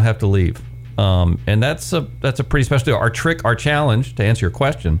city. You don't have to leave. And that's a pretty special deal. Our challenge, to answer your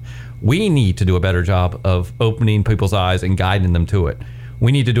question, we need to do a better job of opening people's eyes and guiding them to it.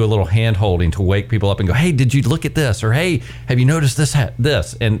 We need to do a little hand holding to wake people up and go, hey, did you look at this? Or hey, have you noticed this?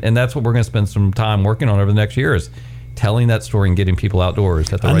 And that's what we're going to spend some time working on over the next year, is telling that story and getting people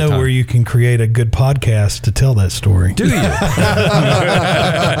outdoors at the right time. I know where you can create a good podcast to tell that story. Do you?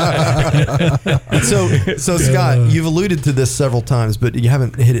 So Scott, you've alluded to this several times, but you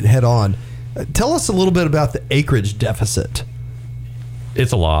haven't hit it head on. Tell us a little bit about the acreage deficit.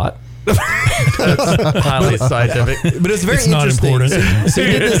 It's a lot. Highly scientific, but it's very interesting. Not important. So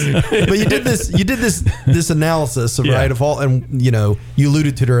you did this analysis, right? Of all, and you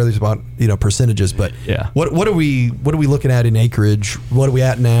alluded to it earlier about percentages, but what are we looking at in acreage? What are we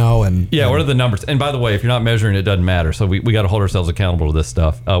at now? And what are the numbers? And by the way, if you're not measuring, it doesn't matter. So we got to hold ourselves accountable to this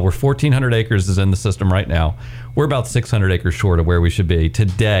stuff. We're 1,400 acres is in the system right now. We're about 600 acres short of where we should be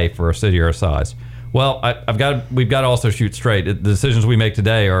today for a city our size. Well, we've got to also shoot straight. The decisions we make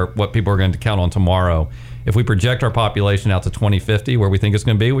today are what people are going to count on tomorrow. If we project our population out to 2050, where we think it's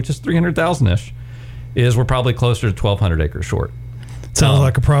going to be, which is 300,000-ish, we're probably closer to 1,200 acres short. Sounds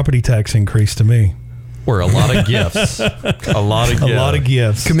like a property tax increase to me. Or a lot of gifts. A lot of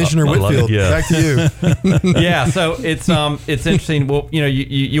gifts. Commissioner Whitfield, back to you. Yeah, so it's interesting. Well, you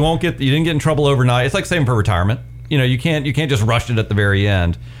didn't get in trouble overnight. It's like saving for retirement. You can't just rush it at the very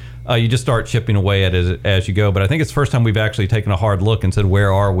end. You just start chipping away at it as you go. But I think it's the first time we've actually taken a hard look and said,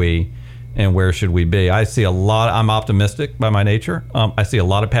 where are we and where should we be? I see a lot. I'm optimistic by my nature. I see a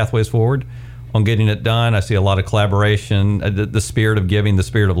lot of pathways forward on getting it done. I see a lot of collaboration. The spirit of giving, the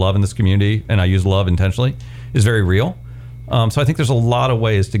spirit of love in this community, and I use love intentionally, is very real. So I think there's a lot of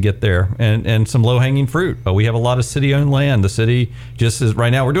ways to get there, and some low-hanging fruit. We have a lot of city-owned land. The city just is, right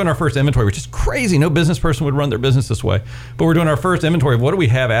now, we're doing our first inventory, which is crazy. No business person would run their business this way. But we're doing our first inventory of what do we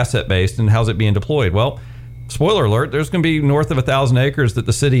have asset-based and how's it being deployed? Well, spoiler alert, there's going to be north of 1,000 acres that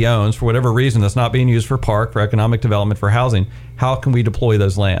the city owns for whatever reason that's not being used for park, for economic development, for housing. How can we deploy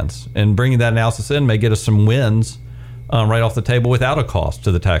those lands? And bringing that analysis in may get us some wins right off the table without a cost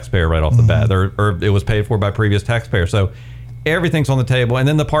to the taxpayer right off the bat, or it was paid for by previous taxpayers. So everything's on the table. And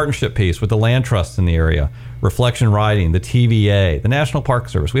then the partnership piece with the land trusts in the area, reflection riding, the TVA, the National Park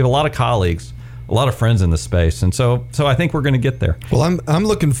Service. We have a lot of colleagues, a lot of friends in this space. And so I think we're going to get there. Well, I'm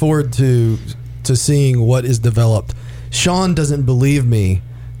looking forward to seeing what is developed. Sean doesn't believe me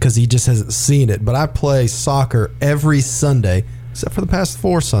because he just hasn't seen it, but I play soccer every Sunday, except for the past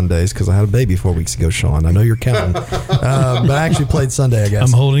 4 Sundays because I had a baby 4 weeks ago, Sean. I know you're counting. But I actually played Sunday, I guess.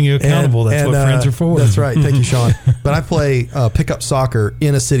 I'm holding you accountable. That's what friends are for. That's right. Thank you, Sean. But I play pickup soccer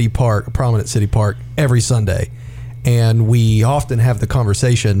in a city park, a prominent city park, every Sunday. And we often have the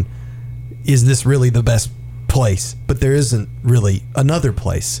conversation, is this really the best place? But there isn't really another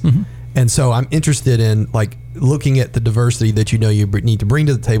place. Mm-hmm. And so I'm interested in looking at the diversity that you need to bring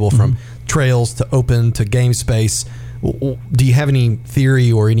to the table, from trails to open to game space. Do you have any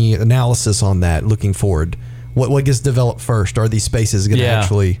theory or any analysis on that looking forward? What gets developed first? Are these spaces going to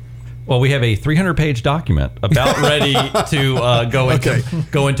actually... Well, we have a 300-page document about ready to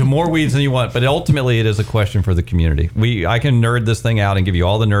go into more weeds than you want, but ultimately it is a question for the community. I can nerd this thing out and give you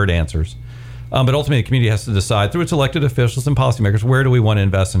all the nerd answers. But ultimately, the community has to decide through its elected officials and policymakers, where do we want to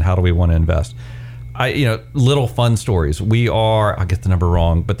invest and how do we want to invest? Little fun stories. I'll get the number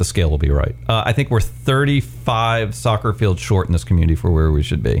wrong, but the scale will be right. I think we're 35 soccer fields short in this community for where we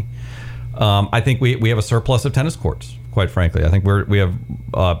should be. I think we have a surplus of tennis courts, quite frankly. I think we have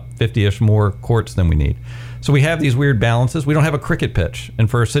 50-ish more courts than we need. So we have these weird balances. We don't have a cricket pitch. And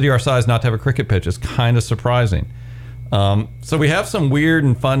for a city our size not to have a cricket pitch is kind of surprising. So we have some weird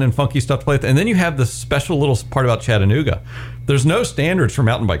and fun and funky stuff to play with. And then you have this special little part about Chattanooga. There's no standards for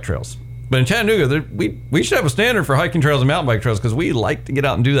mountain bike trails. But in Chattanooga, we should have a standard for hiking trails and mountain bike trails because we like to get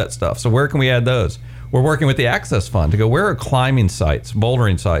out and do that stuff. So where can we add those? We're working with the Access Fund to go, where are climbing sites,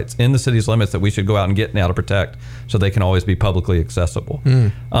 bouldering sites in the city's limits that we should go out and get now to protect so they can always be publicly accessible.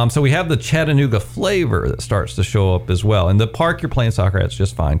 So we have the Chattanooga flavor that starts to show up as well. In the park you're playing soccer at, it's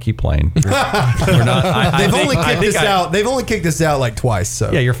just fine. Keep playing. They've only kicked us out like twice.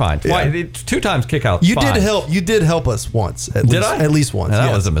 So yeah, you're fine. Yeah. 2 times kick out. You did help us once. At least once.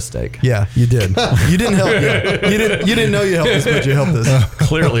 That was a mistake. Yeah, you did. You didn't help. You didn't know you helped us, but you helped us.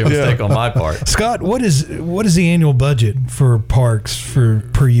 Clearly a mistake on my part. Scott, what is the annual budget for parks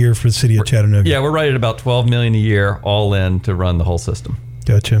per year for the city of Chattanooga? Yeah, we're right at about $12 million a year, all in, to run the whole system.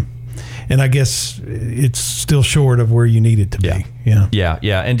 Gotcha. And I guess it's still short of where you need it to be.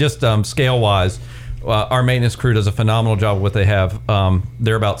 Yeah. And just scale wise, our maintenance crew does a phenomenal job of what they have.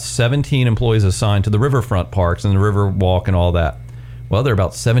 There are about 17 employees assigned to the riverfront parks and the river walk and all that. Well, there are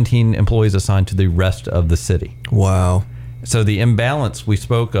about 17 employees assigned to the rest of the city. Wow. So the imbalance we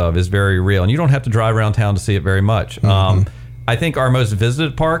spoke of is very real, and you don't have to drive around town to see it very much. I think our most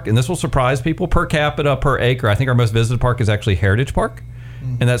visited park, and this will surprise people, per capita, per acre, I think our most visited park is actually Heritage Park.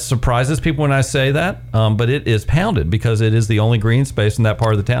 And that surprises people when I say that, but it is pounded because it is the only green space in that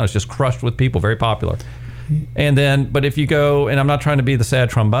part of the town. It's just crushed with people, very popular. And then, but if you go, and I'm not trying to be the sad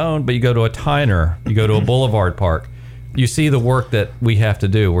trombone, but you go to a Tyner, you go to a Boulevard Park, you see the work that we have to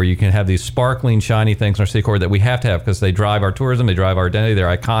do, where you can have these sparkling, shiny things in our city core that we have to have because they drive our tourism, they drive our identity,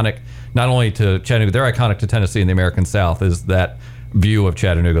 they're iconic, not only to Chattanooga, they're iconic to Tennessee and the American South, is that view of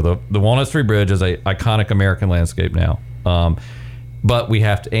Chattanooga. The Walnut Street Bridge is an iconic American landscape now. But we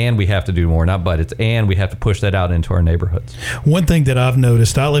have to do more, we have to push that out into our neighborhoods. One thing that I've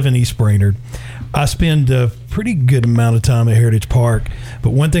noticed, I live in East Brainerd. I spend a pretty good amount of time at Heritage Park,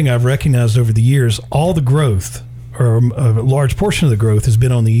 but one thing I've recognized over the years, all the growth, or a large portion of the growth, has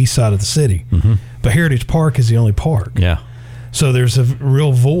been on the east side of the city. but Heritage Park is the only park. Yeah. So there's a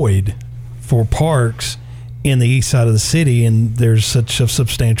real void for parks in the east side of the city, and there's such a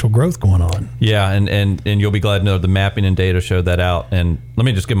substantial growth going on. Yeah, and you'll be glad to know the mapping and data showed that out. And let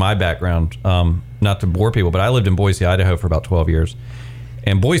me just give my background, not to bore people, but I lived in Boise, Idaho for about 12 years.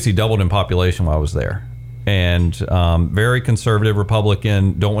 And Boise doubled in population while I was there. And very conservative,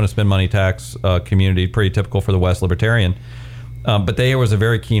 Republican, don't want to spend money tax community, pretty typical for the West, libertarian. But there was a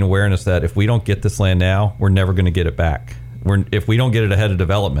very keen awareness that if we don't get this land now, we're never going to get it back. If we don't get it ahead of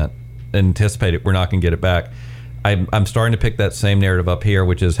development, anticipate it, we're not going to get it back. I'm starting to pick that same narrative up here,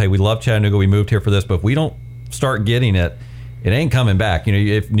 which is, hey, we love Chattanooga, we moved here for this, but if we don't start getting it, it ain't coming back. You know,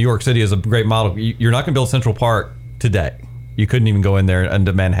 if New York City is a great model, you're not going to build Central Park today. You couldn't even go in there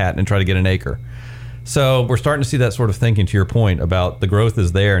into Manhattan and try to get an acre. So we're starting to see that sort of thinking, to your point about the growth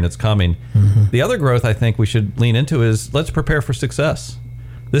is there and it's coming. Mm-hmm. The other growth I think we should lean into is let's prepare for success.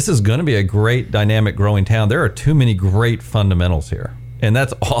 This is going to be a great, dynamic, growing town. There are too many great fundamentals here. And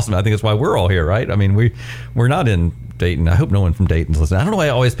that's awesome. I think that's why we're all here, right? I mean, we're not in Dayton. I hope no one from Dayton's listening. I don't know why I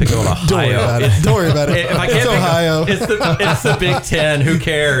always pick on Ohio. Don't worry about it. If I can't Ohio. It's the Big Ten. Who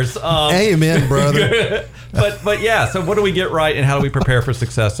cares? Amen, brother. But yeah, so what do we get right and how do we prepare for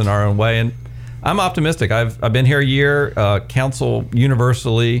success in our own way? And I'm optimistic. I've been here a year, council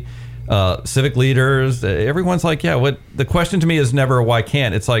universally, civic leaders, everyone's like, yeah, what the question to me is never why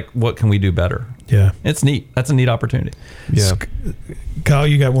can't, it's like, what can we do better? Yeah. It's neat. That's a neat opportunity. Yeah. Kyle,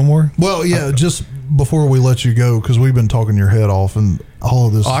 you got one more? Well, yeah, just before we let you go, because we've been talking your head off and all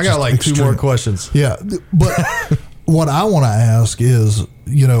of this. I got like two more questions. Yeah. But what I want to ask is,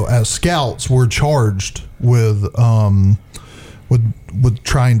 you know, as scouts, we're charged with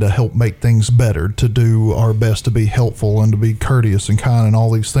trying to help make things better, to do our best to be helpful and to be courteous and kind and all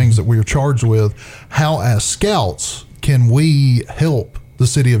these things that we are charged with. How, as scouts, can we help the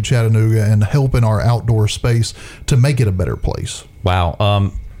city of Chattanooga and help in our outdoor space to make it a better place? Wow.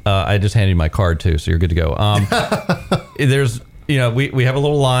 I just handed you my card too, so you're good to go. There's, you know, we have a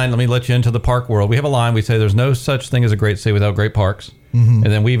little line. Let me let you into the park world. We have a line. We say there's no such thing as a great city without great parks. Mm-hmm. And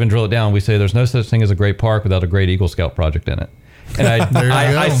then we even drill it down. We say there's no such thing as a great park without a great Eagle Scout project in it. And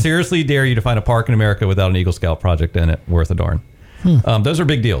I seriously dare you to find a park in America without an Eagle Scout project in it worth a darn. Those are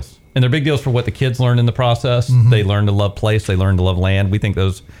big deals. And they're big deals for what the kids learn in the process. Mm-hmm. They learn to love place. They learn to love land. We think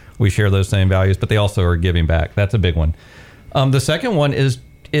we share those same values, but they also are giving back. That's a big one. The second one is,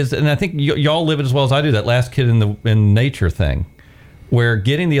 and I think y'all live it as well as I do, that last kid in nature thing, where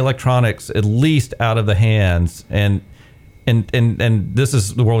getting the electronics at least out of the hands, and this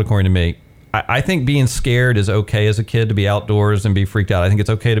is the world according to me. I think being scared is okay as a kid, to be outdoors and be freaked out. I think it's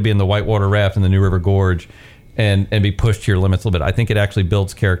okay to be in the whitewater raft in the New River Gorge and be pushed to your limits a little bit. I think it actually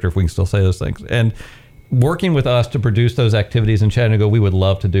builds character, if we can still say those things. And working with us to produce those activities in Chattanooga, we would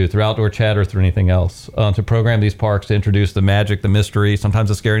love to do through Outdoor Chat or through anything else, to program these parks, to introduce the magic, the mystery, sometimes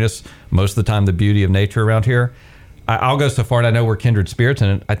the scariness, most of the time the beauty of nature around here. I'll go so far, and I know we're kindred spirits,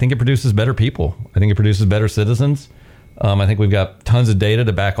 and I think it produces better people. I think it produces better citizens. I think we've got tons of data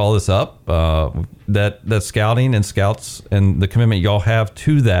to back all this up, that scouting and scouts and the commitment y'all have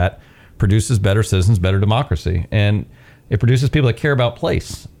to that produces better citizens, better democracy. And it produces people that care about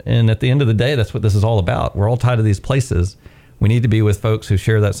place. And at the end of the day, that's what this is all about. We're all tied to these places. We need to be with folks who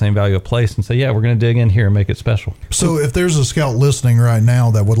share that same value of place and say, yeah, we're going to dig in here and make it special. So if there's a scout listening right now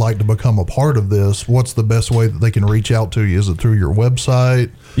that would like to become a part of this, what's the best way that they can reach out to you? Is it through your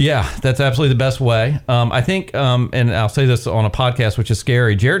website? Yeah, that's absolutely the best way. I think, and I'll say this on a podcast, which is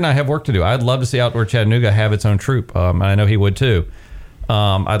scary, Jared and I have work to do. I'd love to see Outdoor Chattanooga have its own troop. I know he would too.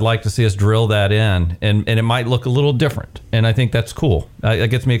 I'd like to see us drill that in, and it might look a little different. And I think that's cool. That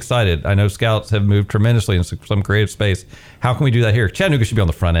gets me excited. I know scouts have moved tremendously in some creative space. How can we do that here? Chattanooga should be on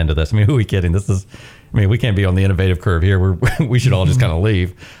the front end of this. I mean, who are we kidding? We can't be on the innovative curve here. We should all just kind of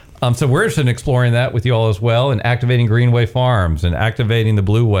leave. So we're interested in exploring that with you all as well, and activating Greenway Farms and activating the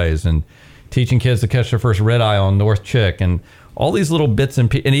Blue Ways and teaching kids to catch their first red eye on North Chick and all these little bits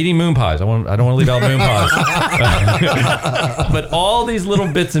and eating moon pies. I don't want to leave out moon pies. But all these little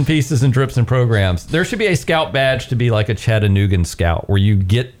bits and pieces and drips and programs. There should be a scout badge to be like a Chattanoogan scout, where you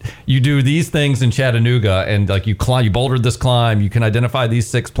do these things in Chattanooga, and like you bouldered this climb, you can identify these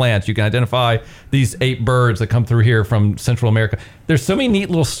 6 plants, you can identify these 8 birds that come through here from Central America. There's so many neat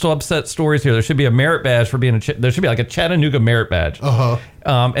little subset stories here. There should be a merit badge for being there should be like a Chattanooga merit badge.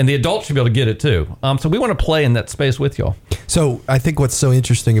 And the adults should be able to get it too. So we want to play in that space with y'all. So I think what's so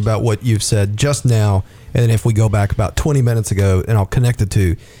interesting about what you've said just now, and if we go back about 20 minutes ago, and I'll connect it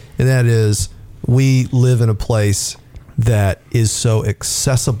to, and that is, we live in a place that is so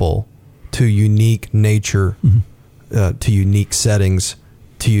accessible to unique nature, to unique settings,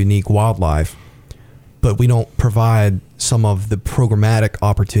 to unique wildlife. but we don't provide some of the programmatic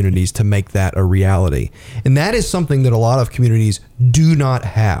opportunities to make that a reality. And that is something that a lot of communities do not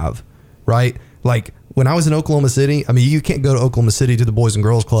have, right? Like when I was in Oklahoma City, I mean, you can't go to Oklahoma City to the Boys and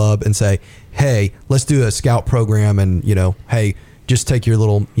Girls Club and say, hey, let's do a scout program and, hey, just take your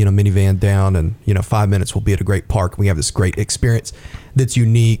little, minivan down and, 5 minutes we'll be at a great park. And we have this great experience that's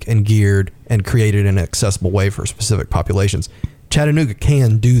unique and geared and created in an accessible way for specific populations. Chattanooga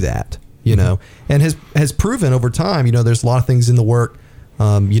can do that. And has proven over time, there's a lot of things in the work,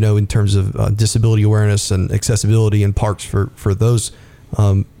 in terms of disability awareness and accessibility in parks for those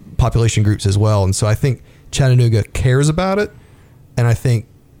population groups as well. And so I think Chattanooga cares about it. And I think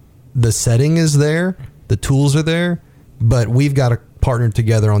the setting is there, the tools are there, but we've got to partner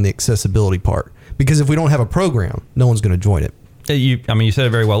together on the accessibility part. Because if we don't have a program, no one's going to join it. You said it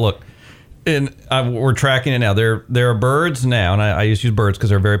very well. Look, and we're tracking it now. There are birds now, and I use birds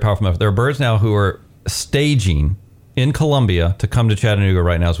because they're very powerful enough. There are birds now who are staging in Colombia to come to Chattanooga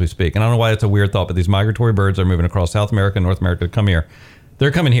right now as we speak. And I don't know why it's a weird thought, but these migratory birds are moving across South America and North America to come here.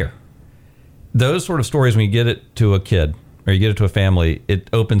 They're coming here. Those sort of stories, when you get it to a kid or you get it to a family, it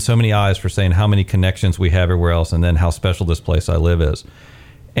opens so many eyes for saying how many connections we have everywhere else and then how special this place I live is.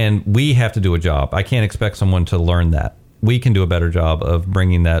 And we have to do a job. I can't expect someone to learn that. We can do a better job of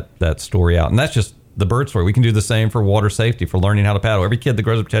bringing that story out. And that's just the bird story. We can do the same for water safety, for learning how to paddle. Every kid that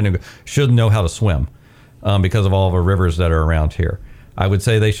grows up in Chattanooga should know how to swim because of all of our rivers that are around here. I would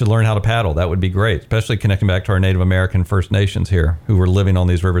say they should learn how to paddle. That would be great, especially connecting back to our Native American First Nations here who were living on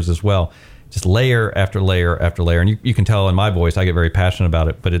these rivers as well. Just layer after layer after layer. And you can tell in my voice, I get very passionate about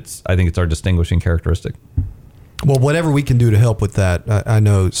it, but I think it's our distinguishing characteristic. Well, whatever we can do to help with that, I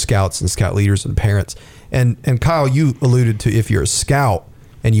know scouts and scout leaders and parents. And Kyle, you alluded to if you're a scout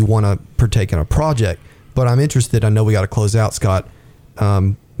and you want to partake in a project, but I'm interested, I know we got to close out, Scott.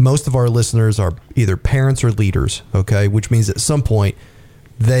 Most of our listeners are either parents or leaders, okay, which means at some point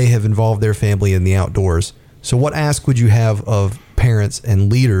they have involved their family in the outdoors. So what ask would you have of parents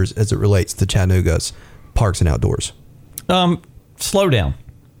and leaders as it relates to Chattanooga's parks and outdoors? Slow down.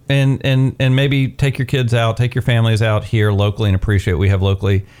 And maybe take your kids out, take your families out here locally and appreciate what we have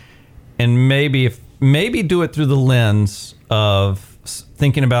locally. And maybe do it through the lens of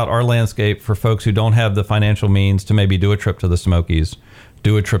thinking about our landscape for folks who don't have the financial means to maybe do a trip to the Smokies,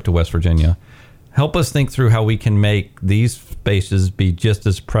 do a trip to West Virginia. Help us think through how we can make these spaces be just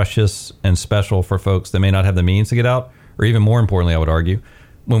as precious and special for folks that may not have the means to get out, or even more importantly, I would argue,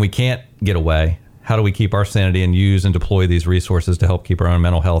 when we can't get away. How do we keep our sanity and use and deploy these resources to help keep our own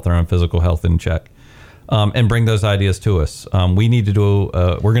mental health, our own physical health in check, and bring those ideas to us? We need to do.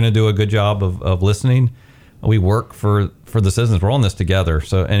 We're going to do a good job of listening. We work for the citizens. We're on this together.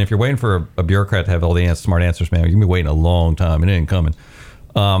 So, and if you're waiting for a bureaucrat to have all the smart answers, man, you're gonna be waiting a long time, and it ain't coming.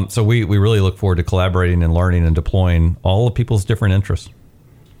 So we really look forward to collaborating and learning and deploying all of people's different interests.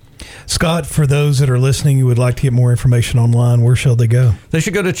 Scott, for those that are listening, you would like to get more information online, where shall they go? They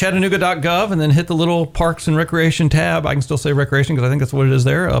should go to Chattanooga.gov and then hit the little Parks and Recreation tab. I can still say Recreation because I think that's what it is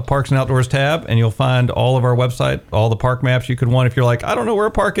there, Parks and Outdoors tab, and you'll find all of our website, all the park maps you could want. If you're like, I don't know where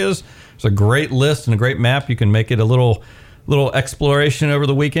a park is, there's a great list and a great map. You can make it a little exploration over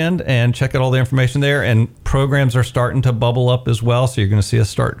the weekend and check out all the information there. And programs are starting to bubble up as well, so you're going to see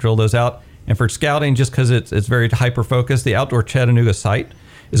us drill those out. And for scouting, just because it's very hyper-focused, the Outdoor Chattanooga site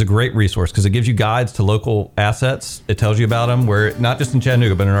is a great resource because it gives you guides to local assets. It tells you about them, where not just in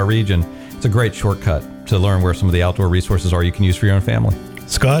Chattanooga, but in our region. It's a great shortcut to learn where some of the outdoor resources are you can use for your own family.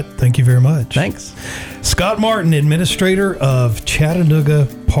 Scott, thank you very much. Thanks. Scott Martin, administrator of Chattanooga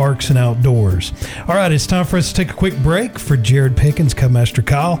Parks and Outdoors. All right, it's time for us to take a quick break. For Jared Pickens, Cubmaster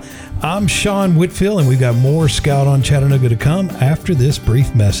Kyle, I'm Sean Whitfield, and we've got more Scout on Chattanooga to come after this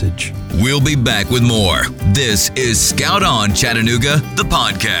brief message. We'll be back with more. This is Scout on Chattanooga, the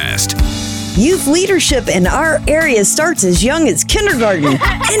podcast. Youth leadership in our area starts as young as kindergarten, and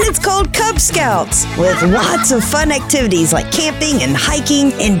it's called Cub Scouts, with lots of fun activities like camping and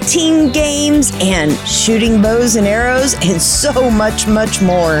hiking and team games and shooting bows and arrows and so much, much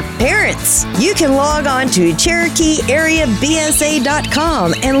more. Parents, you can log on to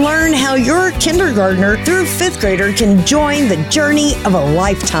CherokeeAreaBSA.com and learn how your kindergartner through fifth grader can join the journey of a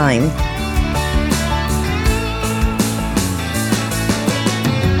lifetime.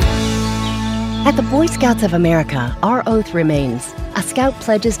 At the Boy Scouts of America, our oath remains. A Scout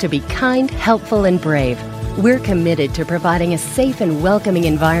pledges to be kind, helpful, and brave. We're committed to providing a safe and welcoming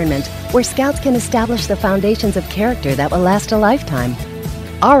environment where Scouts can establish the foundations of character that will last a lifetime.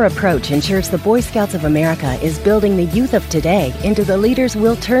 Our approach ensures the Boy Scouts of America is building the youth of today into the leaders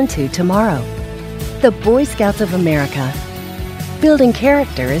we'll turn to tomorrow. The Boy Scouts of America. Building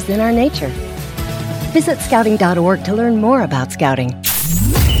character is in our nature. Visit scouting.org to learn more about Scouting.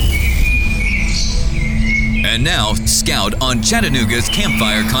 And now, Scout on Chattanooga's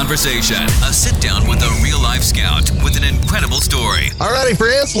Campfire Conversation. A sit-down with a real-life scout with an incredible story. All righty,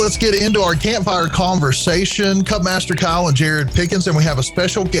 friends, let's get into our Campfire Conversation. Cub Master Kyle and Jared Pickens, and we have a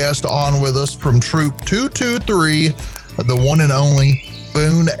special guest on with us from Troop 223, the one and only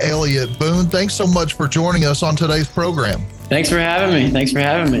Boone Elliott. Boone, thanks so much for joining us on today's program. Thanks for having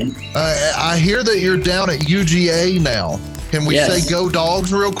me. I hear that you're down at UGA now. Can we say go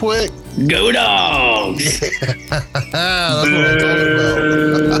Dogs real quick? Go Dogs! That's what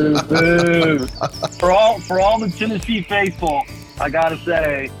I'm talking about. For all the Tennessee faithful, I gotta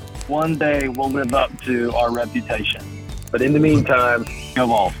say, one day we'll live up to our reputation. But in the meantime, go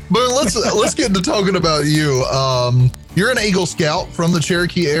Vols. Boone, let's get into talking about you. You're an Eagle Scout from the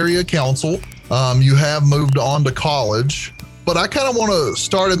Cherokee Area Council. You have moved on to college. But I kind of want to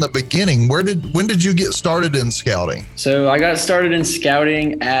start in the beginning. When did you get started in scouting? So I got started in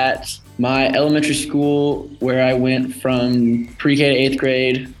scouting at my elementary school, where I went from pre-K to 8th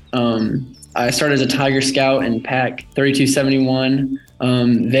grade. I started as a Tiger Scout in Pack 3271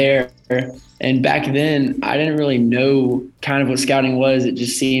 there. And back then, I didn't really know kind of what scouting was. It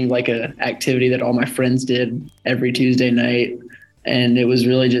just seemed like an activity that all my friends did every Tuesday night. And it was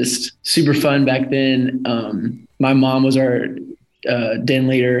really just super fun back then. My mom was our den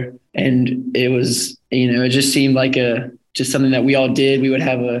leader, and it was, it just seemed like just something that we all did. We would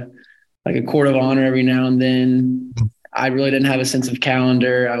have a court of honor every now and then. I really didn't have a sense of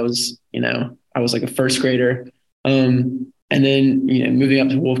calendar. I was like a first grader. And then, moving up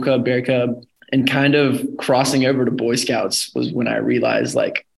to Wolf Cub, Bear Cub, and kind of crossing over to Boy Scouts was when I realized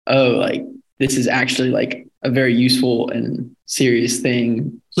this is actually a very useful and serious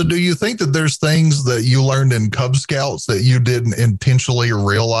thing. So do you think that there's things that you learned in Cub Scouts that you didn't intentionally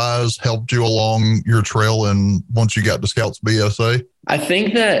realize helped you along your trail and once you got to Scouts BSA? I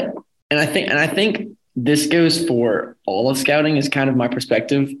think that, and I think this goes for all of scouting, is kind of my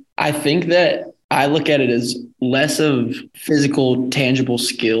perspective. I think that I look at it as less of physical, tangible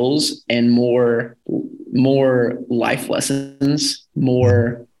skills and more life lessons,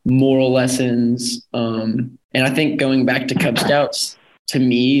 more moral lessons. And I think going back to Cub Scouts, to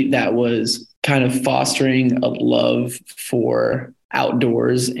me, that was kind of fostering a love for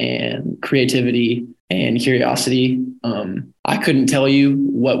outdoors and creativity and curiosity. I couldn't tell you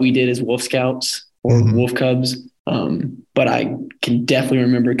what we did as Wolf Scouts or Wolf Cubs, but I can definitely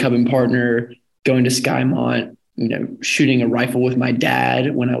remember Cub and Partner, going to Skymont, shooting a rifle with my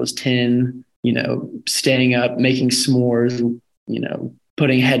dad when I was 10, staying up, making s'mores,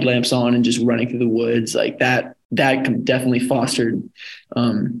 putting headlamps on and just running through the woods. Like that definitely fostered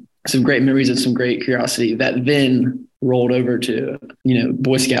some great memories and some great curiosity that then rolled over to,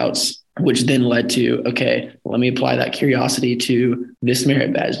 Boy Scouts, which then led to, okay, let me apply that curiosity to this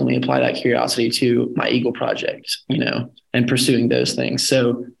merit badge. Let me apply that curiosity to my Eagle project, and pursuing those things.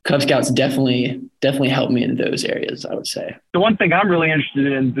 So Cub Scouts definitely helped me in those areas, I would say. The one thing I'm really interested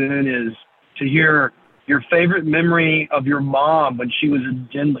in, Boone, is to hear your favorite memory of your mom when she was a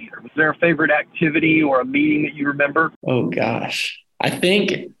den leader. Was there a favorite activity or a meeting that you remember? Oh gosh. I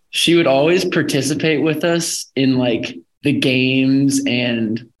think she would always participate with us in the games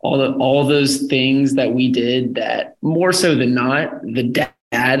and all those things that we did that more so than not, the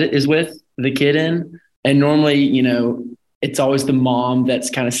dad is with the kid in. And normally, it's always the mom that's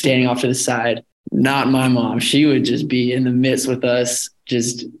kind of standing off to the side. Not my mom. She would just be in the midst with us,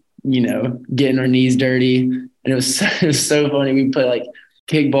 just getting her knees dirty. And it was so funny. We'd play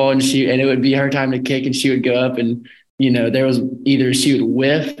kickball and it would be her time to kick, and she would go up and, there was either she would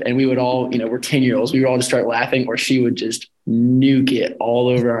whiff and we would all, we're 10-year-olds. We would all just start laughing, or she would just nuke it all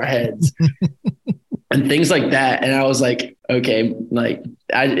over our heads and things like that. And I was like, okay,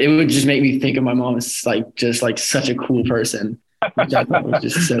 it would just make me think of my mom as such a cool person.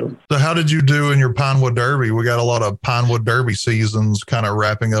 So how did you do in your Pinewood Derby? We got a lot of Pinewood Derby seasons kind of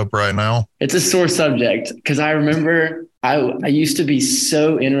wrapping up right now. It's a sore subject because I remember I used to be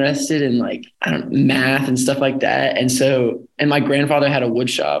so interested in math and stuff like that. And my grandfather had a wood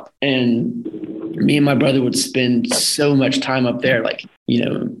shop, and me and my brother would spend so much time up there,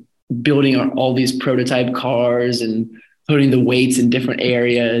 building all these prototype cars and putting the weights in different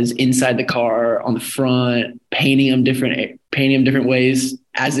areas inside the car on the front, painting them different ways,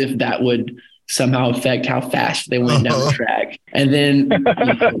 as if that would somehow affect how fast they went down the track. And then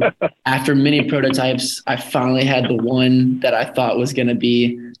after many prototypes, I finally had the one that I thought was going to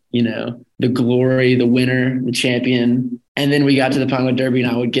be, the glory, the winner, the champion. And then we got to the Pinewood Derby,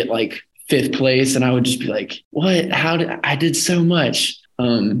 and I would get 5th place, and I would just be like, what? I did so much.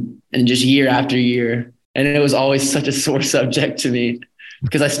 and just year after year. And it was always such a sore subject to me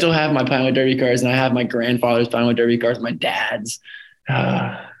because I still have my Pinewood Derby cars, and I have my grandfather's Pinewood Derby cars, my dad's.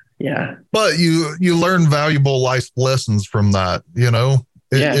 Yeah. But you learn valuable life lessons from that, you know?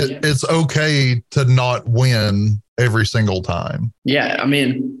 It's okay to not win every single time. Yeah. I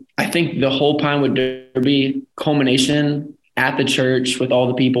mean, I think the whole Pinewood Derby culmination at the church with all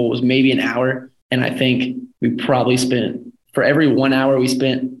the people was maybe an hour. And I think we probably spent, for every 1 hour we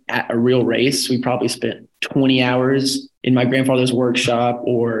spent at a real race, we probably spent 20 hours in my grandfather's workshop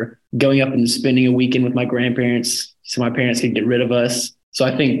or going up and spending a weekend with my grandparents so my parents could get rid of us. So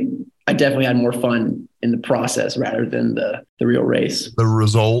I think I definitely had more fun in the process rather than the real race. The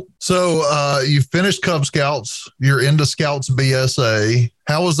result. So you finished Cub Scouts, you're into Scouts BSA.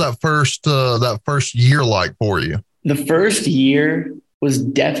 How was that first year like for you? The first year was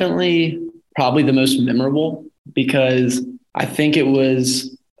definitely probably the most memorable because I think it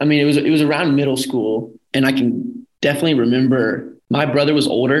was around middle school, and I can definitely remember my brother was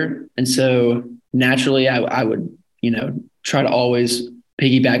older. And so naturally I would, try to always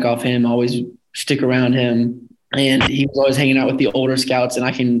piggyback off him, always stick around him. And he was always hanging out with the older scouts, and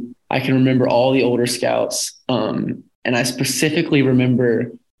I can remember all the older scouts. And I specifically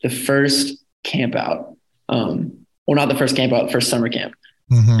remember the first camp out. Not the first camp out, the first summer camp.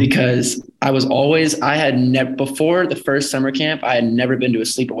 Mm-hmm. Because before the first summer camp, I had never been to a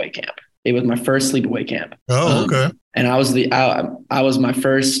sleepaway camp. It was my first sleepaway camp. Oh, okay. And that was my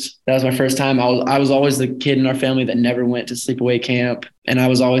first time. I was always the kid in our family that never went to sleepaway camp. And I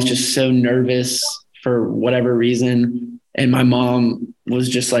was always just so nervous for whatever reason. And my mom was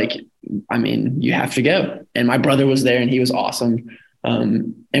just like, you have to go. And my brother was there and he was awesome.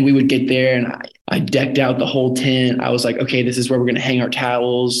 And we would get there and I decked out the whole tent. I was like, okay, this is where we're going to hang our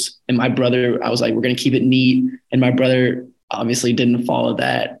towels. And my brother, I was like, we're going to keep it neat. And my brother obviously didn't follow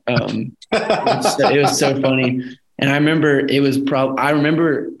that. It was so funny. And I remember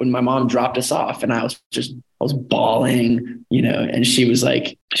when my mom dropped us off and I was bawling, and she's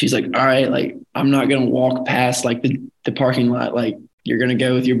like, all right, like, I'm not going to walk past like the parking lot. Like, you're going to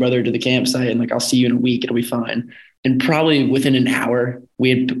go with your brother to the campsite and like, I'll see you in a week. It'll be fine. And probably within an hour, we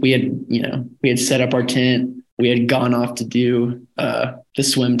had set up our tent. We had gone off to do the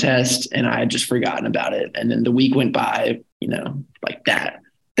swim test, and I had just forgotten about it. And then the week went by, like that.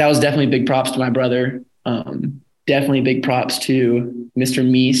 That was definitely big props to my brother. Definitely big props to Mr.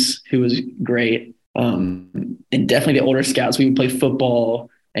 Meese, who was great. And definitely the older scouts. We would play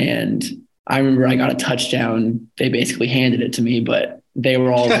football, and I remember I got a touchdown. They basically handed it to me, but they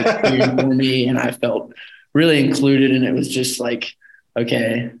were all like, cheering for me, and I felt really included. And it was just like,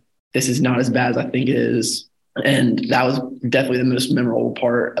 okay, this is not as bad as I think it is. And that was definitely the most memorable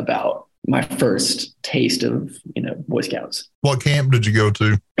part about my first taste of, Boy Scouts. What camp did you go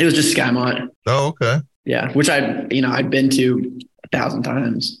to? It was just Skymont. Oh, okay. Yeah. Which I'd been to 1,000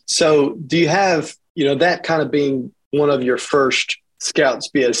 times. So do you have, that kind of being one of your first Scouts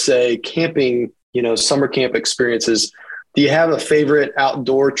BSA camping, summer camp experiences, do you have a favorite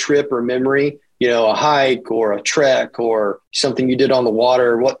outdoor trip or memory? A hike or a trek or something you did on the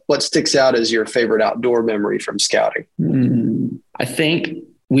water? What sticks out as your favorite outdoor memory from scouting? I think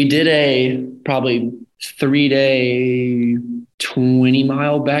we did a probably 3-day,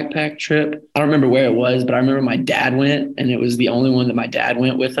 20-mile backpack trip. I don't remember where it was, but I remember my dad went, and it was the only one that my dad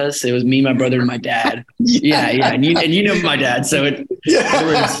went with us. It was me, my brother, and my dad. Yeah. And you know my dad, so it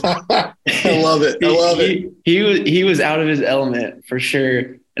was. I love it. He was out of his element for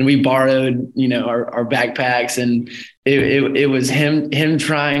sure. And we borrowed, our backpacks, and it was him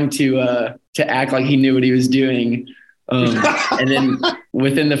trying to act like he knew what he was doing. And then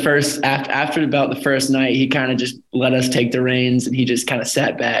within after about the first night, he kind of just let us take the reins, and he just kind of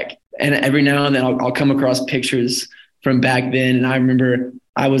sat back. And every now and then I'll come across pictures from back then. And I remember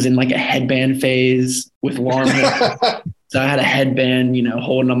I was in like a headband phase with long hair. So I had a headband,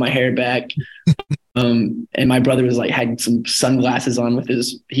 holding on my hair back. And my brother was like, had some sunglasses on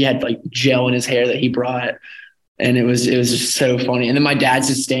he had like gel in his hair that he brought. And it was just so funny. And then my dad's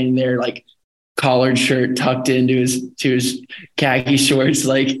just standing there, like collared shirt tucked into his khaki shorts.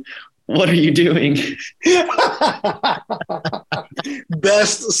 Like, what are you doing?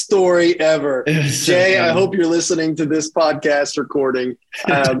 Best story ever. Jay, I hope you're listening to this podcast recording.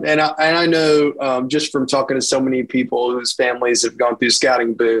 And I know just from talking to so many people whose families have gone through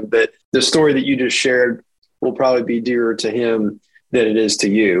Scouting Boom that the story that you just shared will probably be dearer to him than it is to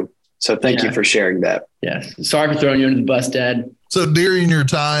you. So thank you for sharing that. Yeah. Sorry for throwing you under the bus, Dad. So during your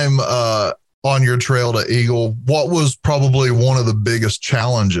time on your trail to Eagle, what was probably one of the biggest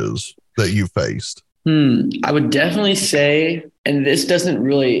challenges that you faced? I would definitely say and this doesn't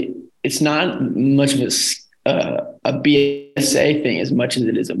really, it's not much of a BSA thing as much as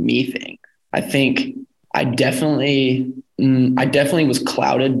it is a me thing. I think I definitely was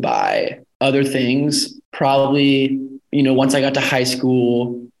clouded by other things. Probably, once I got to high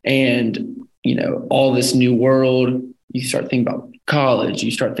school and, all this new world, you start thinking about college,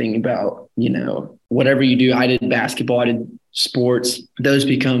 you start thinking about, whatever you do. I did basketball, I did sports. Those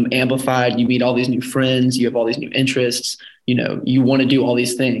become amplified. You meet all these new friends, you have all these new interests, you want to do all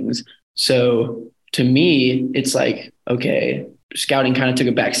these things. So to me, it's like, okay, scouting kind of took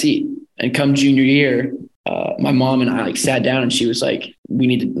a back seat. And come junior year, my mom and I sat down and she was like, you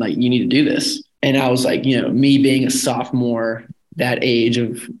need to do this. And I was like, me being a sophomore, that age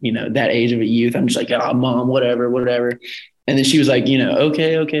of a youth, I'm just like, oh, mom, whatever. And then she was like,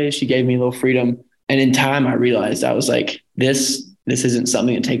 okay. She gave me a little freedom. And in time, I realized I was like, this isn't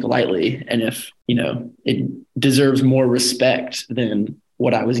something to take lightly. And if, it deserves more respect than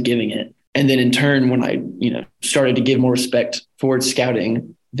what I was giving it. And then in turn, when I, started to give more respect towards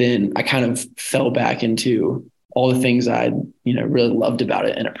scouting, then I kind of fell back into all the things I, really loved about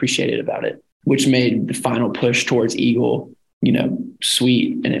it and appreciated about it, which made the final push towards Eagle,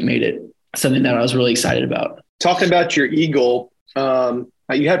 sweet. And it made it something that I was really excited about. Talking about your Eagle,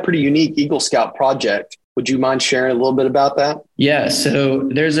 you had a pretty unique Eagle Scout project. Would you mind sharing a little bit about that? Yeah. So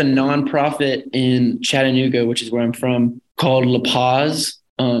there's a nonprofit in Chattanooga, which is where I'm from, called La Paz.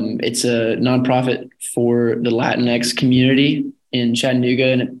 It's a nonprofit for the Latinx community in Chattanooga.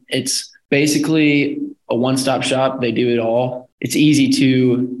 And it's basically a one-stop shop. They do it all. It's easy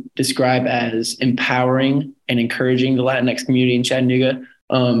to describe as empowering and encouraging the Latinx community in Chattanooga.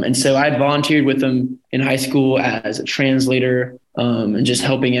 And so I volunteered with them in high school as a translator and just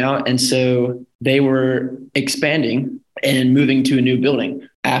helping out. And so they were expanding and moving to a new building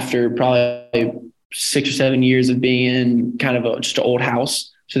after probably 6 or 7 years of being in kind of just an old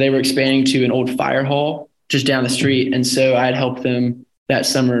house. So they were expanding to an old fire hall just down the street. And so I'd helped them that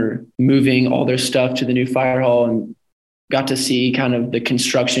summer moving all their stuff to the new fire hall and got to see kind of the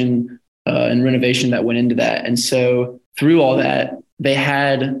construction and renovation that went into that. And so through all that, they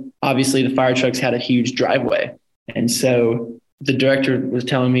had, obviously the fire trucks had a huge driveway. And so the director was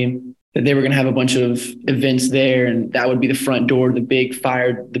telling me that they were going to have a bunch of events there, and that would be the front door, the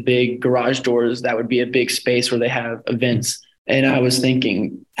big garage doors. That would be a big space where they have events. And I was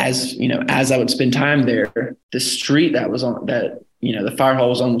thinking, as I would spend time there, the street that was on that, the fire hall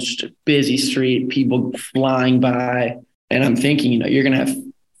was almost just a busy street, people flying by. And I'm thinking, you're going to have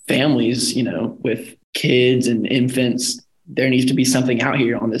families, with kids and infants. There needs to be something out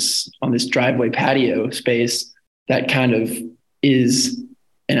here on this driveway patio space that kind of is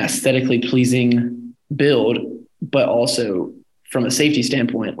an aesthetically pleasing build, but also from a safety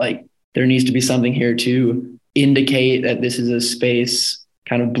standpoint, like there needs to be something here to indicate that this is a space,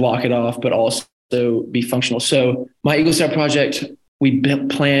 kind of block it off, but also be functional. So my Eagle Scout project, we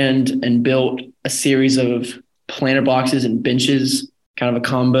planned and built a series of planter boxes and benches, kind of a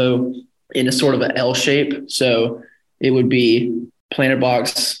combo in a sort of an L shape. So it would be planter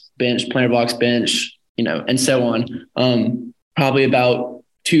box, bench, and so on. Probably about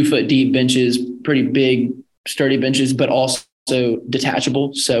 2 foot deep benches, pretty big, sturdy benches, but also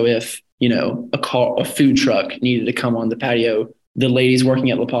detachable. So if, a food truck needed to come on the patio, the ladies working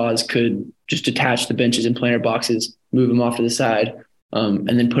at La Paz could just detach the benches and planter boxes, move them off to the side, and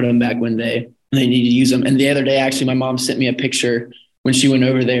then put them back when they need to use them. And the other day, actually, my mom sent me a picture when she went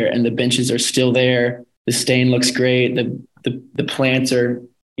over there, and the benches are still there. The stain looks great. The plants are,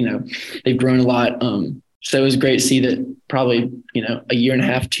 they've grown a lot. So it was great to see that probably, a year and a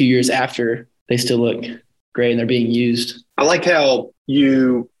half, 2 years after, they still look great and they're being used. I like how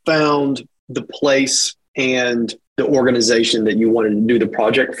you found the place and the organization that you wanted to do the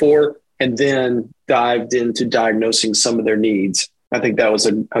project for, and then dived into diagnosing some of their needs. I think that was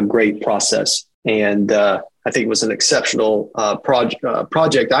a great process. And I think it was an exceptional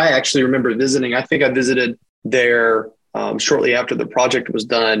project. I actually remember visiting. I think I visited there shortly after the project was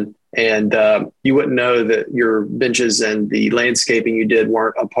done. And you wouldn't know that your benches and the landscaping you did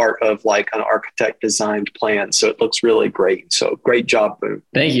weren't a part of like an architect designed plan. So it looks really great. So great job, Boone.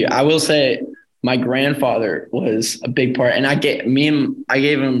 Thank you. I will say my grandfather was a big part, and I gave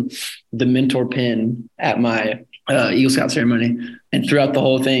him the mentor pin at my Eagle Scout ceremony. And throughout the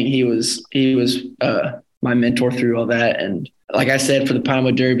whole thing, he was my mentor through all that. And like I said, for the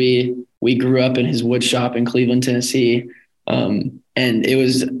Pinewood Derby, we grew up in his wood shop in Cleveland, Tennessee. And it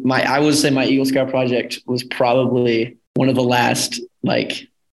was I would say my Eagle Scout project was probably one of the last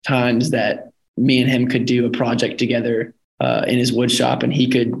times that me and him could do a project together in his wood shop, and he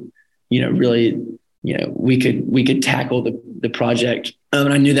could, really we could tackle the project.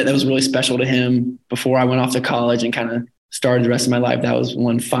 And I knew that was really special to him before I went off to college and kind of started the rest of my life. That was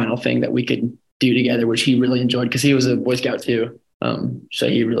one final thing that we could do together, which he really enjoyed because he was a Boy Scout too. So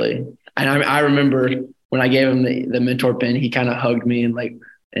he really, and I remember when I gave him the mentor pin, he kind of hugged me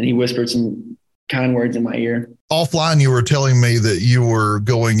and he whispered some kind words in my ear. Offline, you were telling me that you were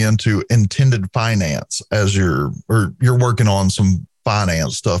going into intended finance you're working on some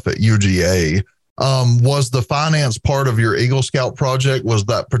finance stuff at UGA. Was the finance part of your Eagle Scout project? Was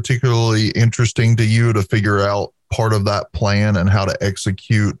that particularly interesting to you to figure out part of that plan and how to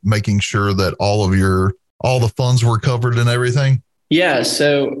execute, making sure that all the funds were covered and everything? Yeah.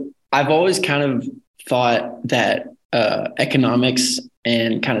 So I've always kind of thought that economics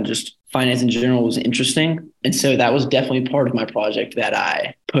and kind of just finance in general was interesting. And so that was definitely part of my project that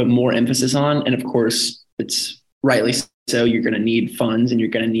I put more emphasis on. And of course, it's rightly so. You're going to need funds and you're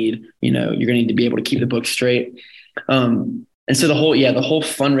going to need to be able to keep the books straight. And so the whole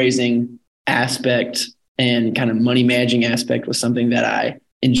fundraising aspect and kind of money managing aspect was something that I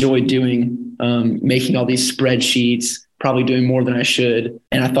enjoyed doing, making all these spreadsheets, probably doing more than I should.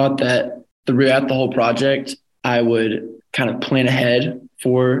 And I thought that throughout the whole project, I would kind of plan ahead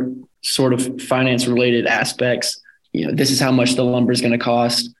for sort of finance related aspects. This is how much the lumber is going to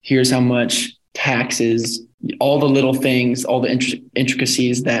cost. Here's how much taxes, all the little things, all the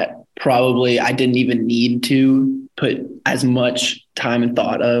intricacies that probably I didn't even need to put as much time and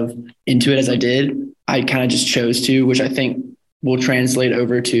thought into it as I did. I kind of just chose to, which I think will translate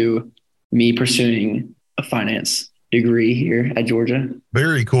over to me pursuing a finance degree here at Georgia.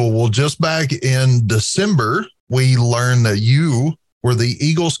 Very cool. Well, just back in December, we learned that you were the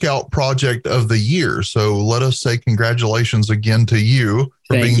Eagle Scout Project of the Year. So let us say congratulations again to you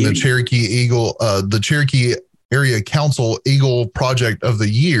for being the Cherokee Area Council Eagle Project of the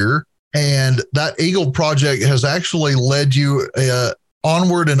Year. And that Eagle Project has actually led you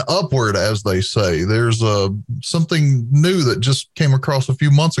onward and upward, as they say. There's something new that just came across a few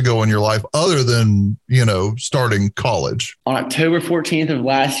months ago in your life, other than, starting college. On October 14th of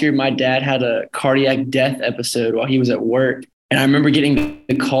last year, my dad had a cardiac death episode while he was at work. And I remember getting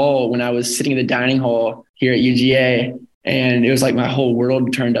the call when I was sitting in the dining hall here at UGA, and it was like my whole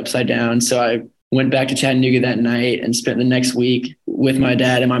world turned upside down. So I went back to Chattanooga that night and spent the next week with my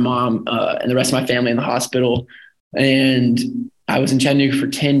dad and my mom and the rest of my family in the hospital. And I was in Chattanooga for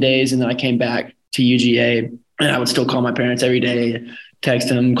 10 days, and then I came back to UGA, and I would still call my parents every day, text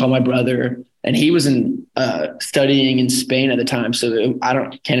them, call my brother. And he was studying in Spain at the time. So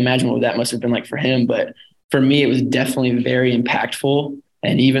can't imagine what that must have been like for him. But for me, it was definitely very impactful.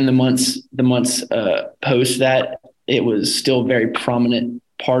 And even the months post that, it was still a very prominent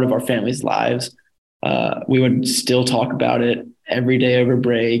part of our family's lives. We would still talk about it every day over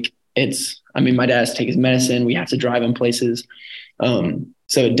break. My dad has to take his medicine. We have to drive him places.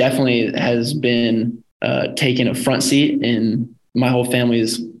 So it definitely has been taking a front seat in my whole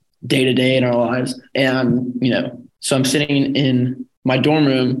family's day to day in our lives. And, so I'm sitting in my dorm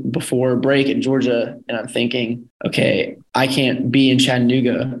room before break in Georgia, and I'm thinking, okay, I can't be in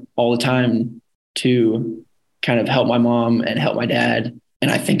Chattanooga all the time to kind of help my mom and help my dad. And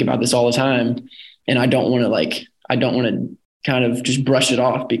I think about this all the time, and I don't want to kind of just brush it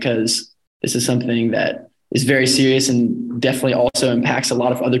off, because this is something that is very serious and definitely also impacts a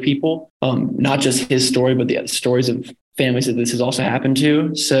lot of other people. Not just his story, but the stories of families that this has also happened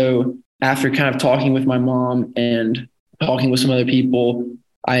to. So after kind of talking with my mom and talking with some other people,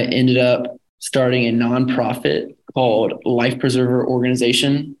 I ended up starting a nonprofit called Life Preserver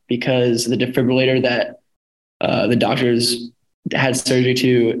Organization, because the defibrillator that the doctors had surgery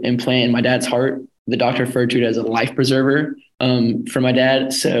to implant in my dad's heart, the doctor referred to it as a life preserver for my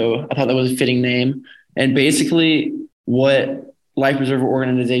dad. So I thought that was a fitting name. And basically what Life Preserver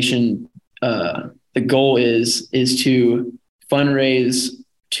Organization, the goal is to fundraise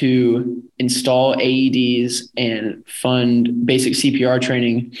to install AEDs and fund basic CPR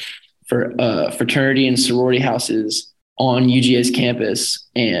training for fraternity and sorority houses on UGA's campus,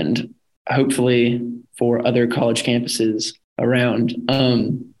 and hopefully for other college campuses around.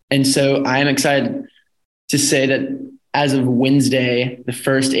 And so I am excited to say that as of Wednesday, the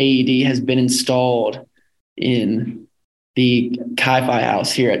first AED has been installed in the Chi-Fi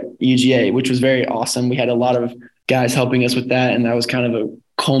house here at UGA, which was very awesome. We had a lot of guys helping us with that, and that was kind of a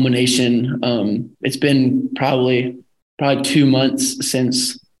culmination. It's been probably 2 months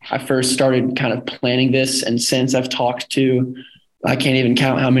since I first started kind of planning this, and since I've talked to, I can't even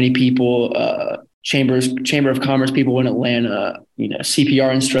count how many people, Chamber of Commerce people in Atlanta,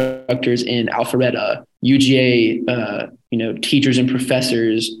 CPR instructors in Alpharetta, UGA, teachers and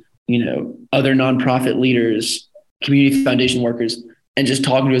professors, other nonprofit leaders, community foundation workers, and just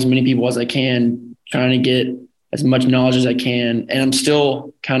talking to as many people as I can, trying to get as much knowledge as I can. And I'm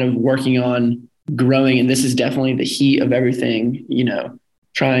still kind of working on growing. And this is definitely the heat of everything,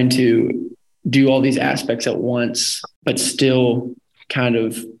 trying to do all these aspects at once, but still kind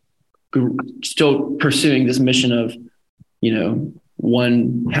of still pursuing this mission of,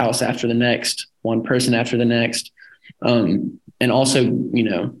 one house after the next, one person after the next. And also,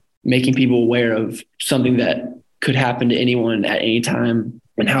 making people aware of something that could happen to anyone at any time,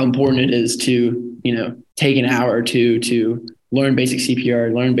 and how important it is to, take an hour or two to learn basic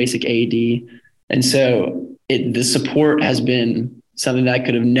CPR, learn basic AED. And so the support has been something that I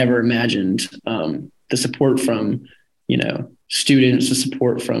could have never imagined. The support from, students, the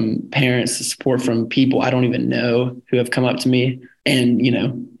support from parents, the support from people I don't even know who have come up to me. And,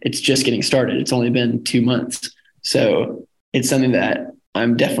 it's just getting started. It's only been 2 months. So it's something that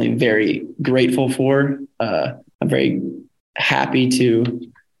I'm definitely very grateful for. I'm very happy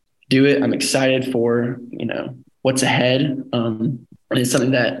to do it. I'm excited for, what's ahead. And it's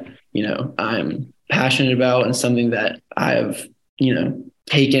something that, I'm passionate about, and something that I have,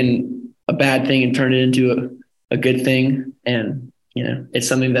 taken a bad thing and turned it into a good thing. And, it's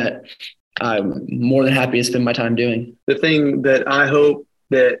something that I'm more than happy to spend my time doing. The thing that I hope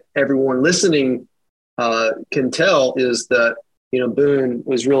that everyone listening can tell is that, Boone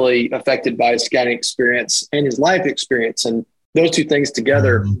was really affected by his scouting experience and his life experience. And those two things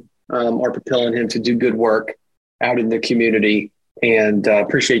together are propelling him to do good work out in the community. And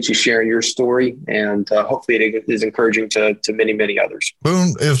appreciate you sharing your story. And hopefully it is encouraging to many, many others.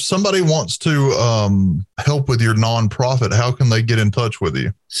 Boone, if somebody wants to help with your nonprofit, how can they get in touch with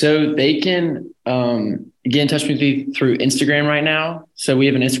you? So they can get in touch with me through Instagram right now. So we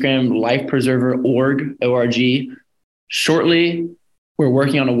have an Instagram, lifepreserver.org, O-R-G. Shortly, we're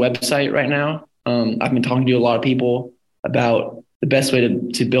working on a website right now. I've been talking to a lot of people about the best way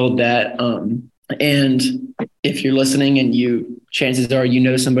to build that. And if you're listening and chances are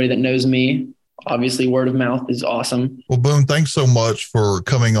somebody that knows me, obviously word of mouth is awesome. Well, Boone, thanks so much for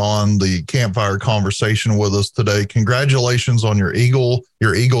coming on the Campfire Conversation with us today. Congratulations on your Eagle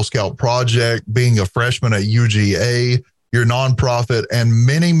Scout project, being a freshman at UGA, your nonprofit, and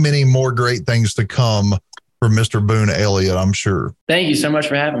many, many more great things to come for Mr. Boone Elliott, I'm sure. Thank you so much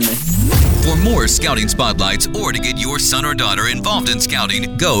for having me. For more scouting spotlights or to get your son or daughter involved in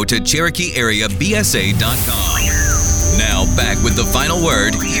scouting, go to CherokeeAreaBSA.com. Now back with the final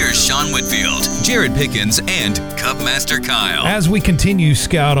word. Here's Sean Whitfield, Jared Pickens, and Cubmaster Kyle. As we continue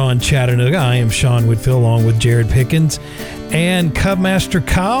Scout on Chattanooga, I am Sean Whitfield along with Jared Pickens and Cubmaster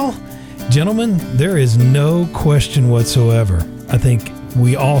Kyle. Gentlemen, there is no question whatsoever. I think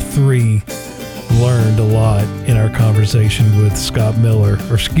we all three learned a lot in our conversation with Scott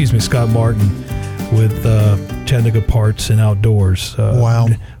Martin with Chattanooga Parts and Outdoors. Wow.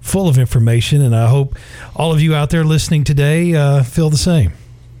 Full of information, and I hope all of you out there listening today feel the same.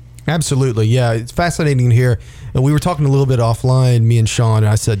 Absolutely. Yeah, it's fascinating to hear. And we were talking a little bit offline, me and Sean, and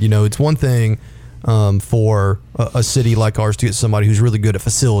I said, it's one thing for a city like ours to get somebody who's really good at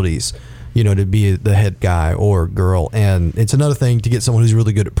facilities, to be the head guy or girl. And it's another thing to get someone who's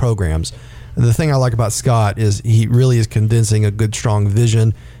really good at programs. And the thing I like about Scott is he really is condensing a good, strong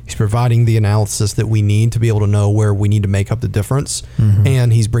vision. He's providing the analysis that we need to be able to know where we need to make up the difference. Mm-hmm.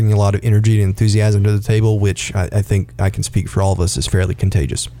 And he's bringing a lot of energy and enthusiasm to the table, which I think I can speak for all of us is fairly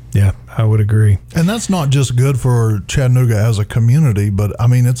contagious. Yeah, I would agree. And that's not just good for Chattanooga as a community, but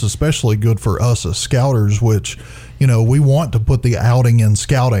it's especially good for us as scouters, which, we want to put the outing in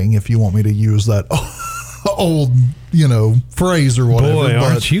scouting, if you want me to use that old, phrase or whatever. Boy,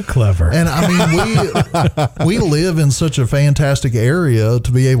 aren't you clever. And we live in such a fantastic area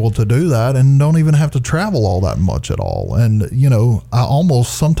to be able to do that and don't even have to travel all that much at all. And, I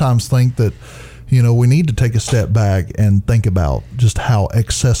almost sometimes think that, we need to take a step back and think about just how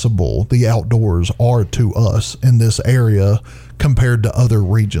accessible the outdoors are to us in this area compared to other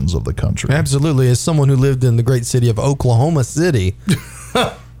regions of the country. Absolutely. As someone who lived in the great city of Oklahoma City,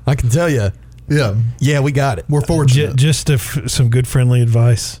 I can tell you, yeah, we got it. We're fortunate. Just some good friendly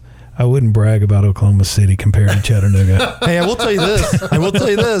advice. I wouldn't brag about Oklahoma City compared to Chattanooga. Hey, I will tell you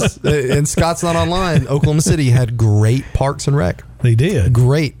this. And Scott's not online. Oklahoma City had great parks and rec. They did.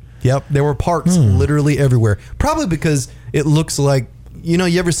 Great. Yep. There were parks literally everywhere. Probably because it looks like,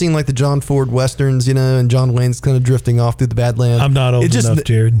 you ever seen like the John Ford Westerns, and John Wayne's kind of drifting off through the Badlands. I'm not old enough,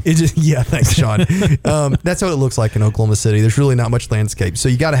 Jared. Yeah, thanks, Sean. That's what it looks like in Oklahoma City. There's really not much landscape. So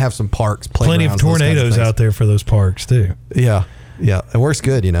you got to have some parks, plenty of tornadoes out there for those parks too. Yeah. Yeah, it works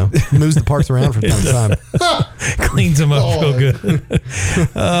good, Moves the parks around from time to time. Cleans them up real good.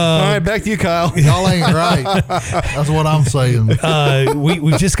 All right, back to you, Kyle. Y'all ain't right. That's what I'm saying.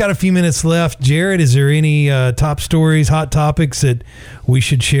 We've just got a few minutes left. Jared, is there any top stories, hot topics that we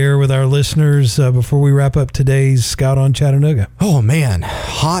should share with our listeners before we wrap up today's Scout on Chattanooga? Oh, man.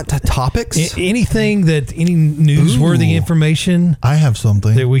 Hot topics? Anything that, any newsworthy information? I have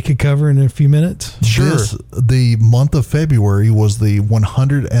something that we could cover in a few minutes. Sure. The month of February was the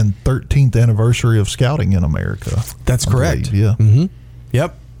 113th anniversary of scouting in America. That's correct. Yeah. Mm-hmm.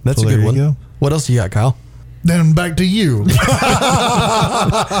 Yep. That's So a good there one. you go. What else you got, Kyle? Then back to you. Now,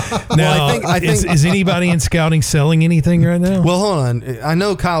 I think is anybody in scouting selling anything right now? Well, hold on. I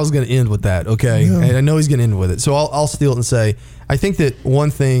know Kyle's going to end with that, okay? Yeah. And I know he's going to end with it. So I'll steal it and say, I think that one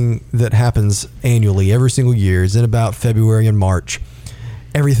thing that happens annually, every single year, is in about February and March,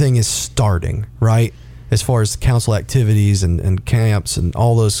 everything is starting, right? As far as council activities and camps and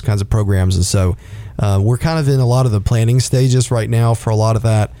all those kinds of programs. And so we're kind of in a lot of the planning stages right now for a lot of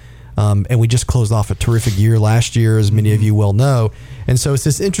that. And we just closed off a terrific year last year, as many of you well know. And so it's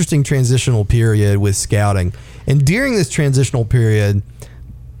this interesting transitional period with scouting. And during this transitional period,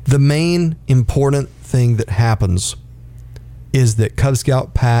 the main important thing that happens is that Cub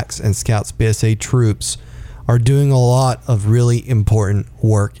Scout packs and Scouts BSA troops are doing a lot of really important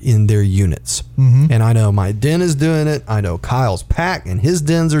work in their units. Mm-hmm. And I know my den is doing it. I know Kyle's pack and his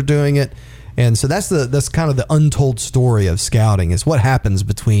dens are doing it. And so that's kind of the untold story of scouting, is what happens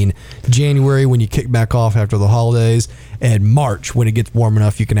between January when you kick back off after the holidays and March when it gets warm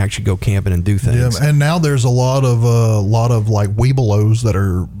enough you can actually go camping and do things. Yeah, and now there's a lot of like Webelos that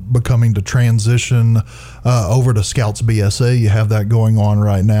are becoming to transition over to Scouts BSA. You have that going on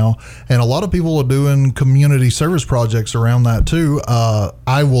right now, and a lot of people are doing community service projects around that too.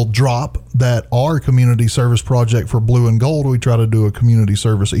 I will drop that our community service project for Blue and Gold, we try to do a community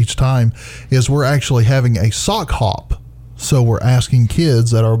service each time, is we're actually having a sock hop. So we're asking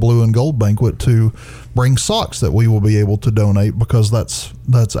kids at our Blue and Gold banquet to bring socks that we will be able to donate, because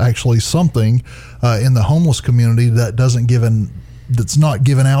that's actually something in the homeless community that's not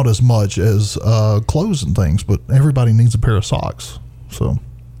given out as much as clothes and things, but everybody needs a pair of socks. So,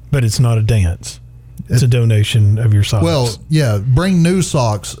 but it's not a dance. It's a donation of your socks. Well, yeah, bring new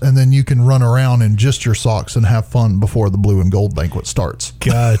socks, and then you can run around in just your socks and have fun before the Blue and Gold banquet starts.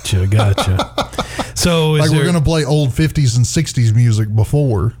 Gotcha. So we're going to play old 50s and 60s music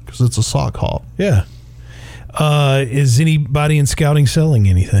before, because it's a sock hop. Yeah. Is anybody in scouting selling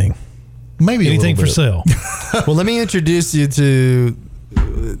anything? Maybe anything for sale. Well, let me introduce you to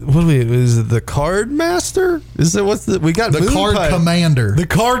is it the Card Master? Is it we got the Card Commander? The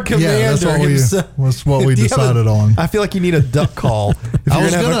Card Commander. Yeah, that's what we decided on. I feel like you need a duck call. We were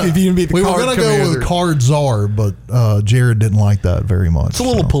going to go with Card Czar, but Jared didn't like that very much. It's a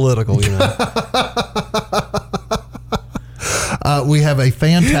little political, you know. We have a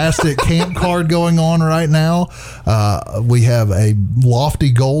fantastic camp card going on right now. We have a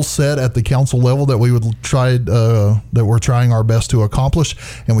lofty goal set at the council level that we would try that we're trying our best to accomplish,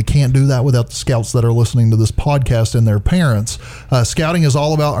 and we can't do that without the scouts that are listening to this podcast and their parents. Scouting is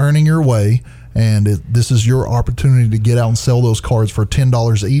all about earning your way. And this is your opportunity to get out and sell those cards for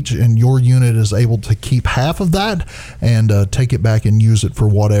 $10 each, and your unit is able to keep half of that and take it back and use it for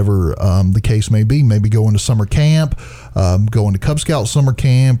whatever the case may be. Maybe go into summer camp, go into Cub Scout summer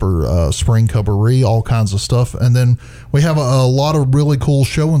camp, or spring cubbery, all kinds of stuff. And then we have a lot of really cool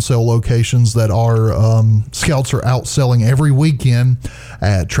show and sell locations that our scouts are out selling every weekend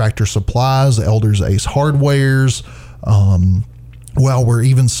at Tractor Supplies, Elders Ace Hardwares. Well, we're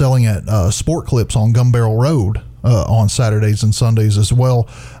even selling at Sport Clips on Gun Barrel Road on Saturdays and Sundays, as well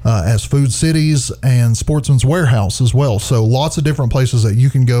as Food Cities and Sportsman's Warehouse as well. So lots of different places that you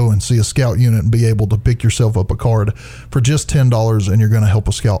can go and see a scout unit and be able to pick yourself up a card for just $10, and you're going to help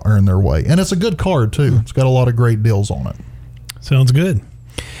a scout earn their way. And it's a good card too. It's got a lot of great deals on it. Sounds good.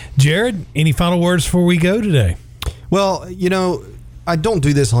 Jared, any final words before we go today? Well, you know, I don't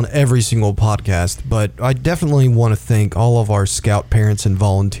do this on every single podcast, but I definitely want to thank all of our scout parents and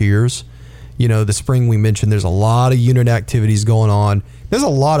volunteers. You know, the spring we mentioned, there's a lot of unit activities going on. There's a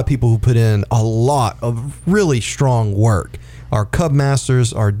lot of people who put in a lot of really strong work. Our Cub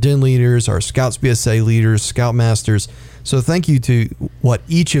Masters, our Den leaders, our Scouts BSA leaders, Scout Masters. So thank you to what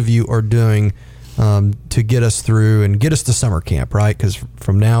each of you are doing to get us through and get us to summer camp, right? Because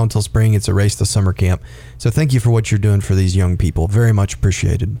from now until spring, it's a race to summer camp. So thank you for what you're doing for these young people. Very much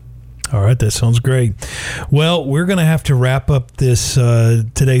appreciated. All right, that sounds great. Well, we're going to have to wrap up this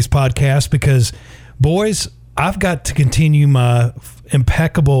today's podcast because, boys, I've got to continue my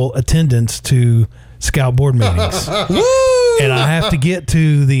impeccable attendance to Scout board meetings. And I have to get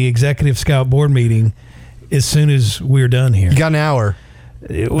to the Executive Scout board meeting as soon as we're done here. You got an hour.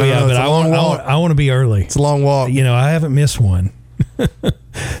 But I want to be early. It's a long walk. You know, I haven't missed one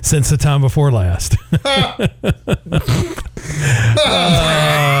since the time before last.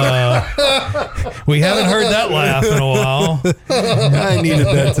 We haven't heard that laugh in a while. I needed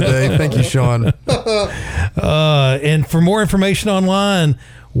that today. Thank you, Sean. And for more information online,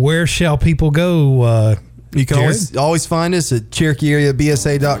 where shall people go? You can always find us at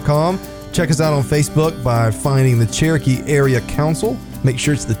CherokeeAreaBSA.com. Check us out on Facebook by finding the Cherokee Area Council. Make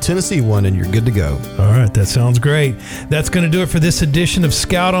sure it's the Tennessee one and you're good to go. All right, that sounds great. That's going to do it for this edition of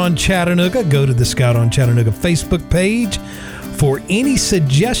Scout on Chattanooga. Go to the Scout on Chattanooga Facebook page for any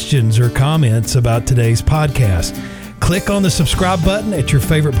suggestions or comments about today's podcast. Click on the subscribe button at your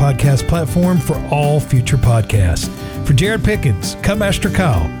favorite podcast platform for all future podcasts. For Jared Pickens, Cubmaster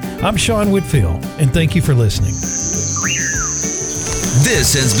Kyle, I'm Sean Whitfield, and thank you for listening.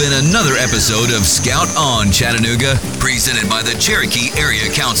 This has been another episode of Scout on Chattanooga, presented by the Cherokee Area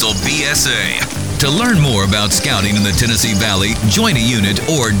Council BSA. To learn more about scouting in the Tennessee Valley, join a unit,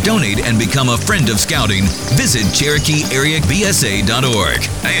 or donate and become a friend of scouting, visit CherokeeAreaBSA.org.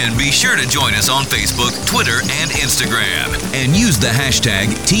 And be sure to join us on Facebook, Twitter, and Instagram. And use the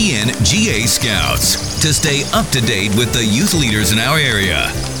hashtag TNGA Scouts to stay up to date with the youth leaders in our area.